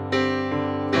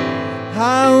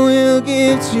 I will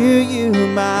give to you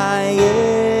my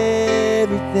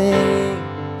everything.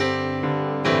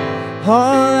 All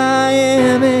I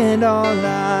am and all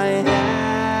I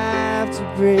have to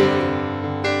bring,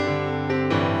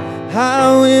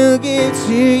 I will give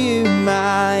to you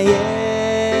my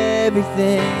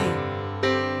everything.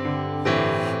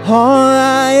 All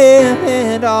I am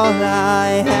and all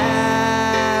I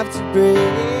have to bring,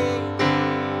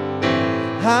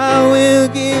 I will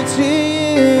give to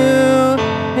you,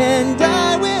 and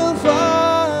I will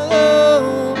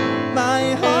follow.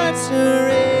 My heart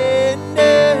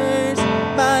surrenders,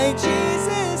 my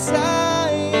Jesus,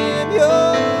 I am yours.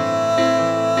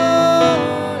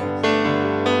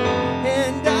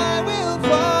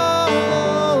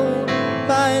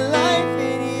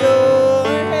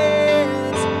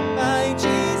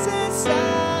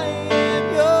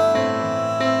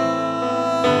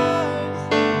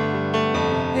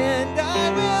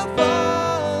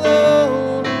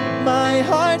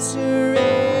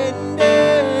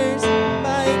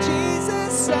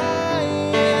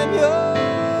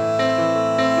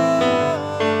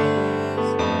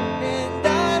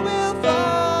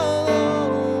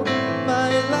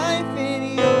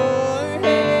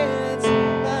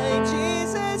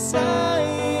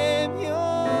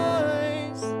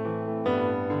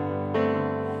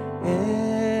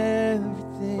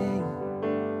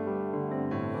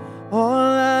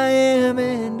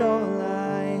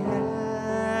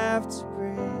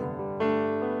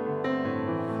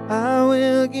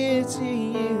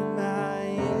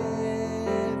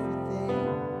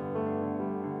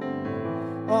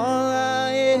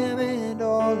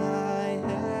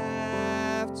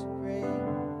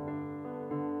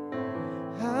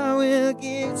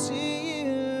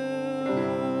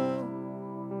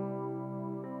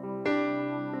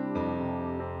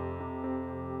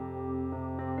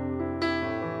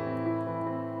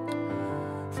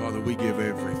 Father, we give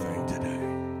everything today.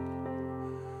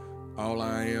 All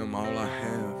I am, all I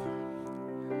have,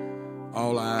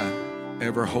 all I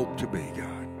ever hope to be,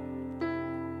 God.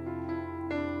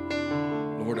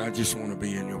 Lord, I just want to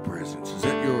be in your presence. Is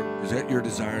that your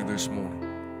desire this morning?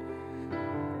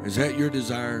 Is that your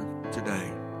desire today?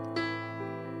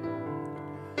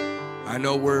 I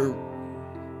know we're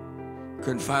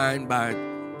confined by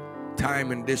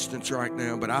time and distance right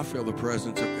now, but I feel the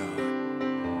presence of God.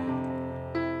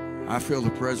 I feel the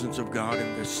presence of God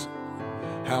in this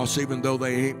house, even though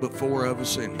they ain't but 4 of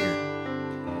us in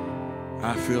here.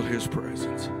 I feel his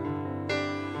presence.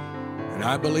 And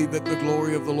I believe that the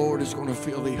glory of the Lord is going to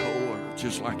fill the whole earth,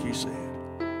 just like he said.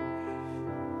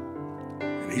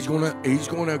 And he's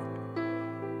going to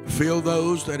fill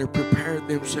those that have prepared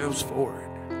themselves for it.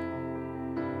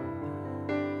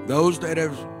 Those that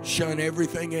have shunned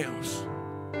everything else,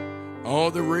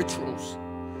 all the rituals,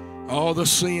 all the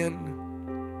sin,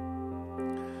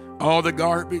 all the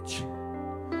garbage,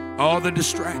 all the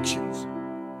distractions,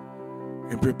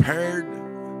 and prepared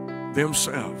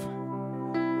themselves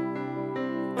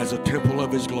as a temple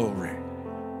of his glory.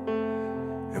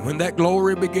 And when that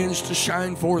glory begins to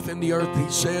shine forth in the earth, he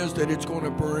says that it's going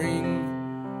to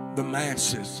bring the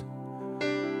masses,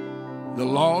 the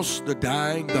lost, the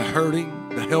dying, the hurting,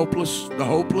 the helpless, the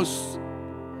hopeless.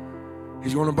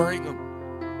 He's going to bring them.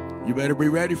 You better be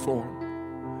ready for them.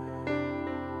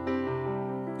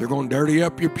 They're going to dirty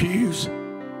up your pews. They're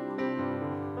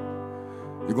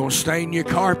going to stain your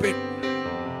carpet.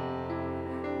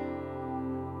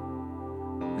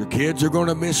 Your kids are going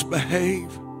to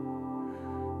misbehave. They're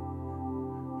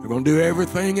going to do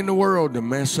everything in the world to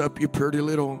mess up your pretty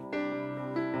little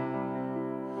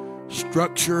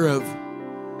structure of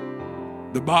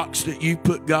the box that you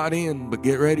put God in. But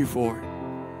get ready for it.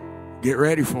 Get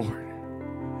ready for it.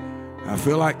 I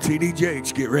feel like T.D.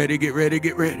 Jakes. Get ready, get ready,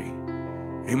 get ready.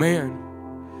 Amen.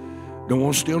 Don't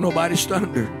want to steal nobody's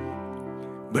thunder,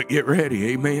 but get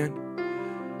ready. Amen.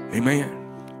 Amen.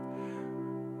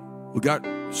 We got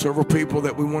several people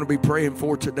that we want to be praying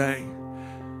for today.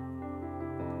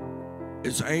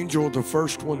 Is Angel the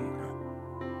first one?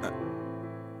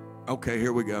 Okay,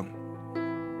 here we go.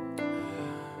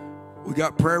 We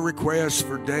got prayer requests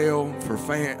for Dale, for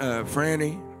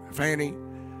Fanny,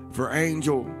 for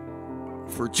Angel,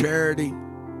 for Charity.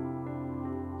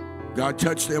 God,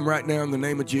 touch them right now in the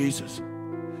name of Jesus.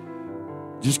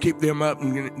 Just keep them up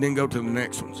and then go to the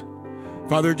next ones.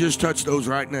 Father, just touch those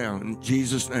right now in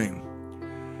Jesus' name.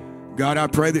 God, I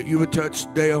pray that you would touch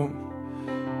Dale.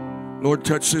 Lord,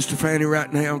 touch Sister Fanny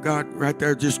right now. God, right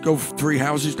there, just go 3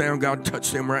 houses down. God,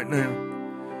 touch them right now.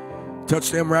 Touch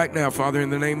them right now, Father, in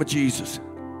the name of Jesus.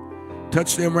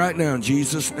 Touch them right now in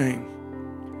Jesus' name.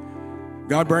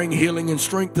 God, bring healing and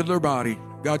strength to their body.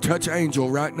 God, touch Angel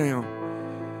right now.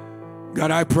 God,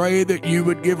 I pray that you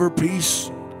would give her peace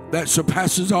that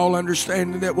surpasses all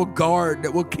understanding, that will guard,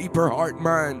 that will keep her heart and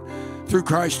mind through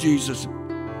Christ Jesus.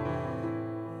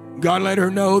 God, let her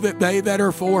know that they that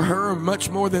are for her are much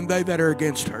more than they that are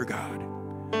against her, God.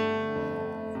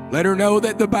 Let her know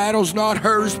that the battle's not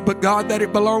hers, but God, that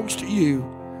it belongs to you.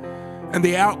 And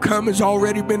the outcome has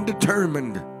already been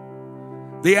determined.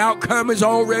 The outcome has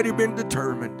already been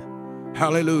determined.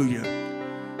 Hallelujah.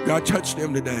 God, touch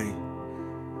them today.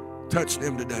 Touch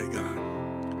them today, God.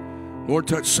 Lord,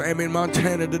 touch Sammy in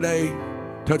Montana today.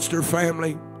 Touch their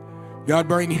family. God,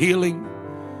 bring healing.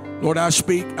 Lord, I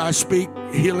speak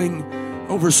healing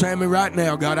over Sammy right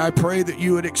now. God, I pray that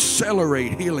you would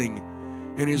accelerate healing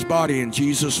in his body in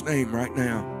Jesus' name right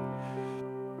now.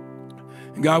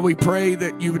 And God, we pray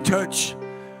that you would touch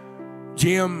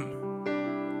Jim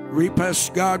Repas.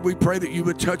 God, we pray that you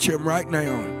would touch him right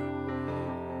now.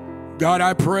 God,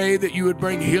 I pray that you would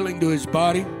bring healing to his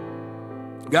body.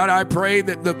 God, I pray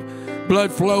that the blood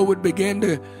flow would begin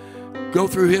to go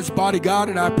through his body, God,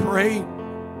 and I pray,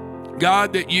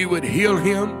 God, that you would heal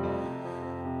him.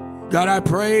 God, I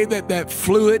pray that that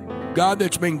fluid, God,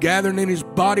 that's been gathering in his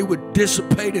body would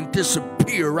dissipate and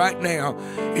disappear right now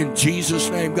in Jesus'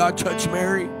 name. God, touch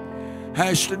Mary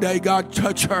Hash today. God,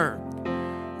 touch her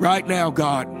right now,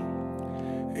 God.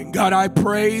 And God, I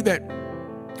pray that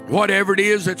whatever it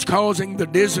is that's causing the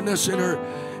dizziness in her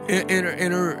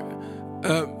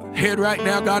head right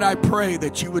now, God, I pray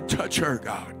that you would touch her,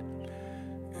 God,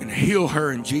 and heal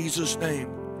her in Jesus' name.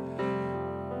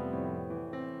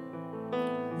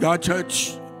 God,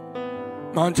 touch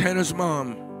Montana's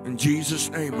mom in Jesus'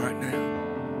 name right now.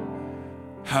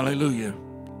 Hallelujah.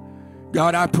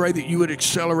 God, I pray that you would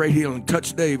accelerate healing.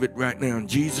 Touch David right now in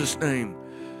Jesus' name.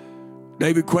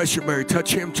 David Questionberry,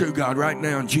 touch him too, God, right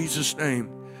now in Jesus' name.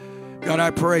 God,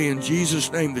 I pray in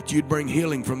Jesus' name that you'd bring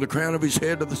healing from the crown of his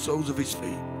head to the soles of his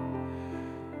feet.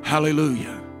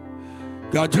 Hallelujah.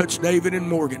 God, touch David and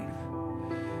Morgan.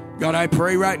 God, I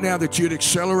pray right now that you'd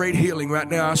accelerate healing right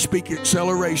now. I speak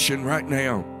acceleration right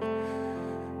now.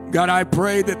 God, I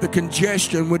pray that the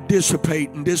congestion would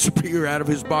dissipate and disappear out of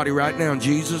his body right now in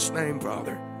Jesus' name,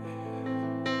 Father.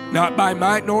 Not by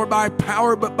might nor by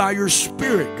power, but by your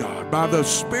Spirit, God, by the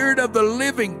Spirit of the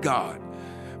living God,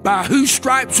 by whose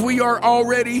stripes we are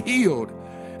already healed.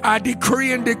 I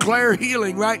decree and declare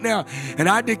healing right now. And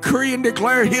I decree and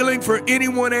declare healing for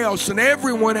anyone else and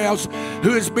everyone else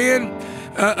who has been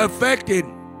affected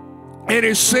and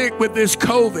is sick with this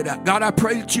COVID. God, I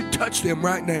pray that you touch them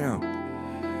right now.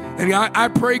 And I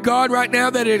pray, God, right now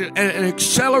that an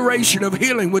acceleration of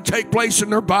healing would take place in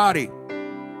their body.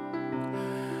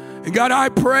 And God, I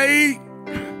pray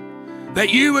that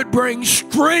you would bring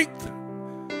strength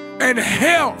and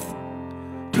health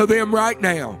to them right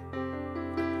now.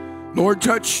 Lord,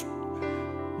 touch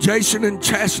Jason and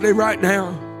Chastity right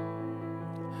now.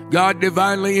 God,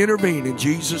 divinely intervene. In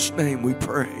Jesus' name we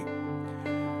pray.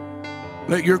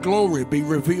 Let your glory be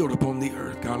revealed upon the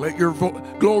earth, God. Let your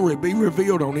glory be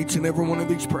revealed on each and every one of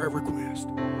these prayer requests.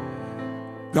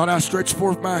 God, I stretch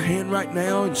forth my hand right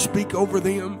now and speak over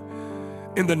them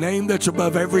in the name that's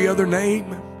above every other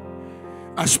name.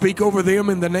 I speak over them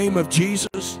in the name of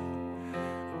Jesus.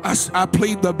 I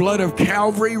plead the blood of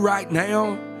Calvary right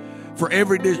now for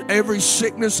every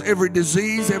sickness, every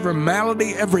disease, every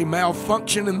malady, every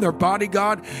malfunction in their body,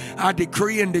 God. I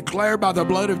decree and declare by the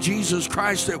blood of Jesus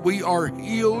Christ that we are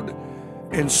healed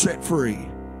and set free.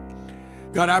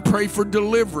 God, I pray for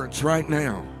deliverance right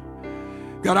now.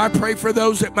 God, I pray for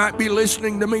those that might be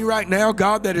listening to me right now,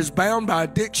 God, that is bound by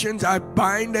addictions. I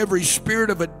bind every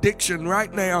spirit of addiction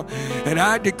right now, and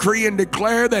I decree and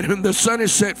declare that when the Son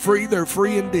is set free, they're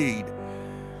free indeed.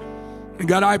 And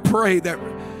God, I pray that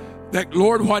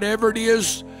Lord, whatever it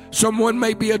is someone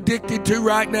may be addicted to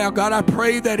right now, God, I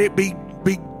pray that it be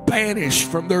banished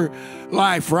from their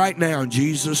life right now in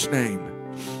Jesus' name.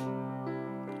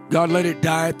 God, let it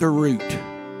die at the root.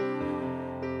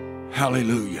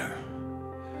 Hallelujah.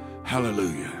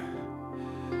 Hallelujah.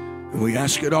 And we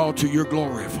ask it all to your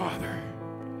glory, Father.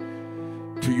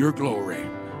 To your glory.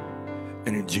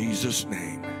 And in Jesus'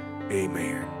 name,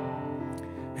 amen.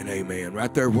 And amen.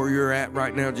 Right there where you're at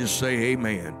right now, just say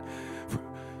amen.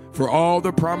 For all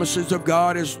the promises of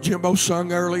God, as Jimbo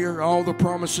sung earlier, all the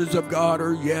promises of God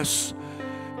are yes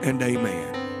and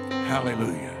amen.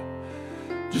 Hallelujah.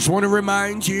 Just want to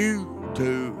remind you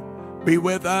to be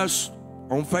with us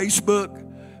on Facebook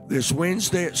this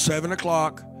Wednesday at 7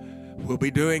 o'clock. We'll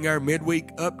be doing our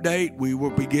midweek update. We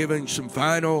will be giving some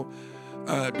final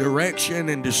direction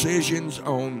and decisions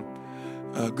on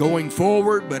going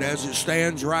forward. But as it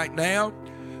stands right now,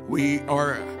 we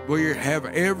have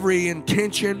every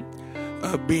intention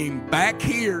of being back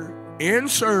here in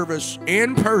service,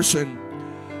 in person,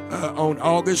 on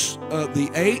August the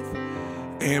 8th.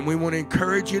 And we want to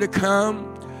encourage you to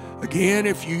come. Again,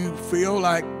 if you feel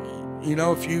like,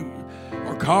 if you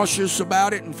are cautious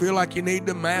about it and feel like you need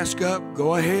to mask up,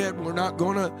 go ahead. We're not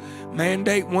going to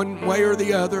mandate one way or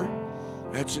the other.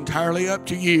 That's entirely up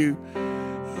to you.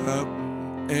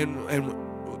 And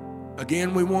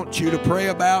again, we want you to pray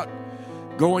about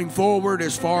going forward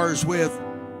as far as with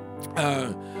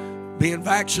being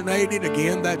vaccinated.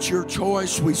 Again, that's your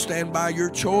choice. We stand by your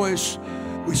choice.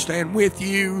 We stand with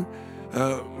you,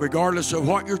 regardless of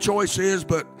what your choice is.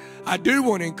 But I do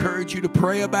want to encourage you to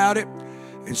pray about it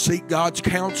and seek God's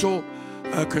counsel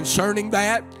concerning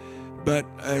that. But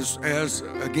as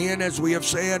we have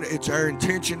said, it's our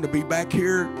intention to be back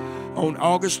here on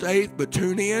August 8th. But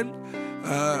tune in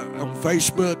on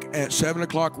Facebook at 7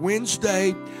 o'clock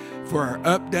Wednesday for our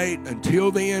update.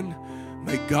 Until then,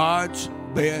 may God's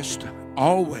best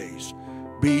always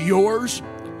be yours,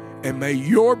 and may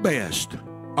your best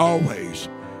always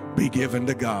be given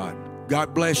to God.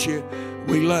 God bless you.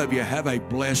 We love you. Have a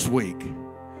blessed week.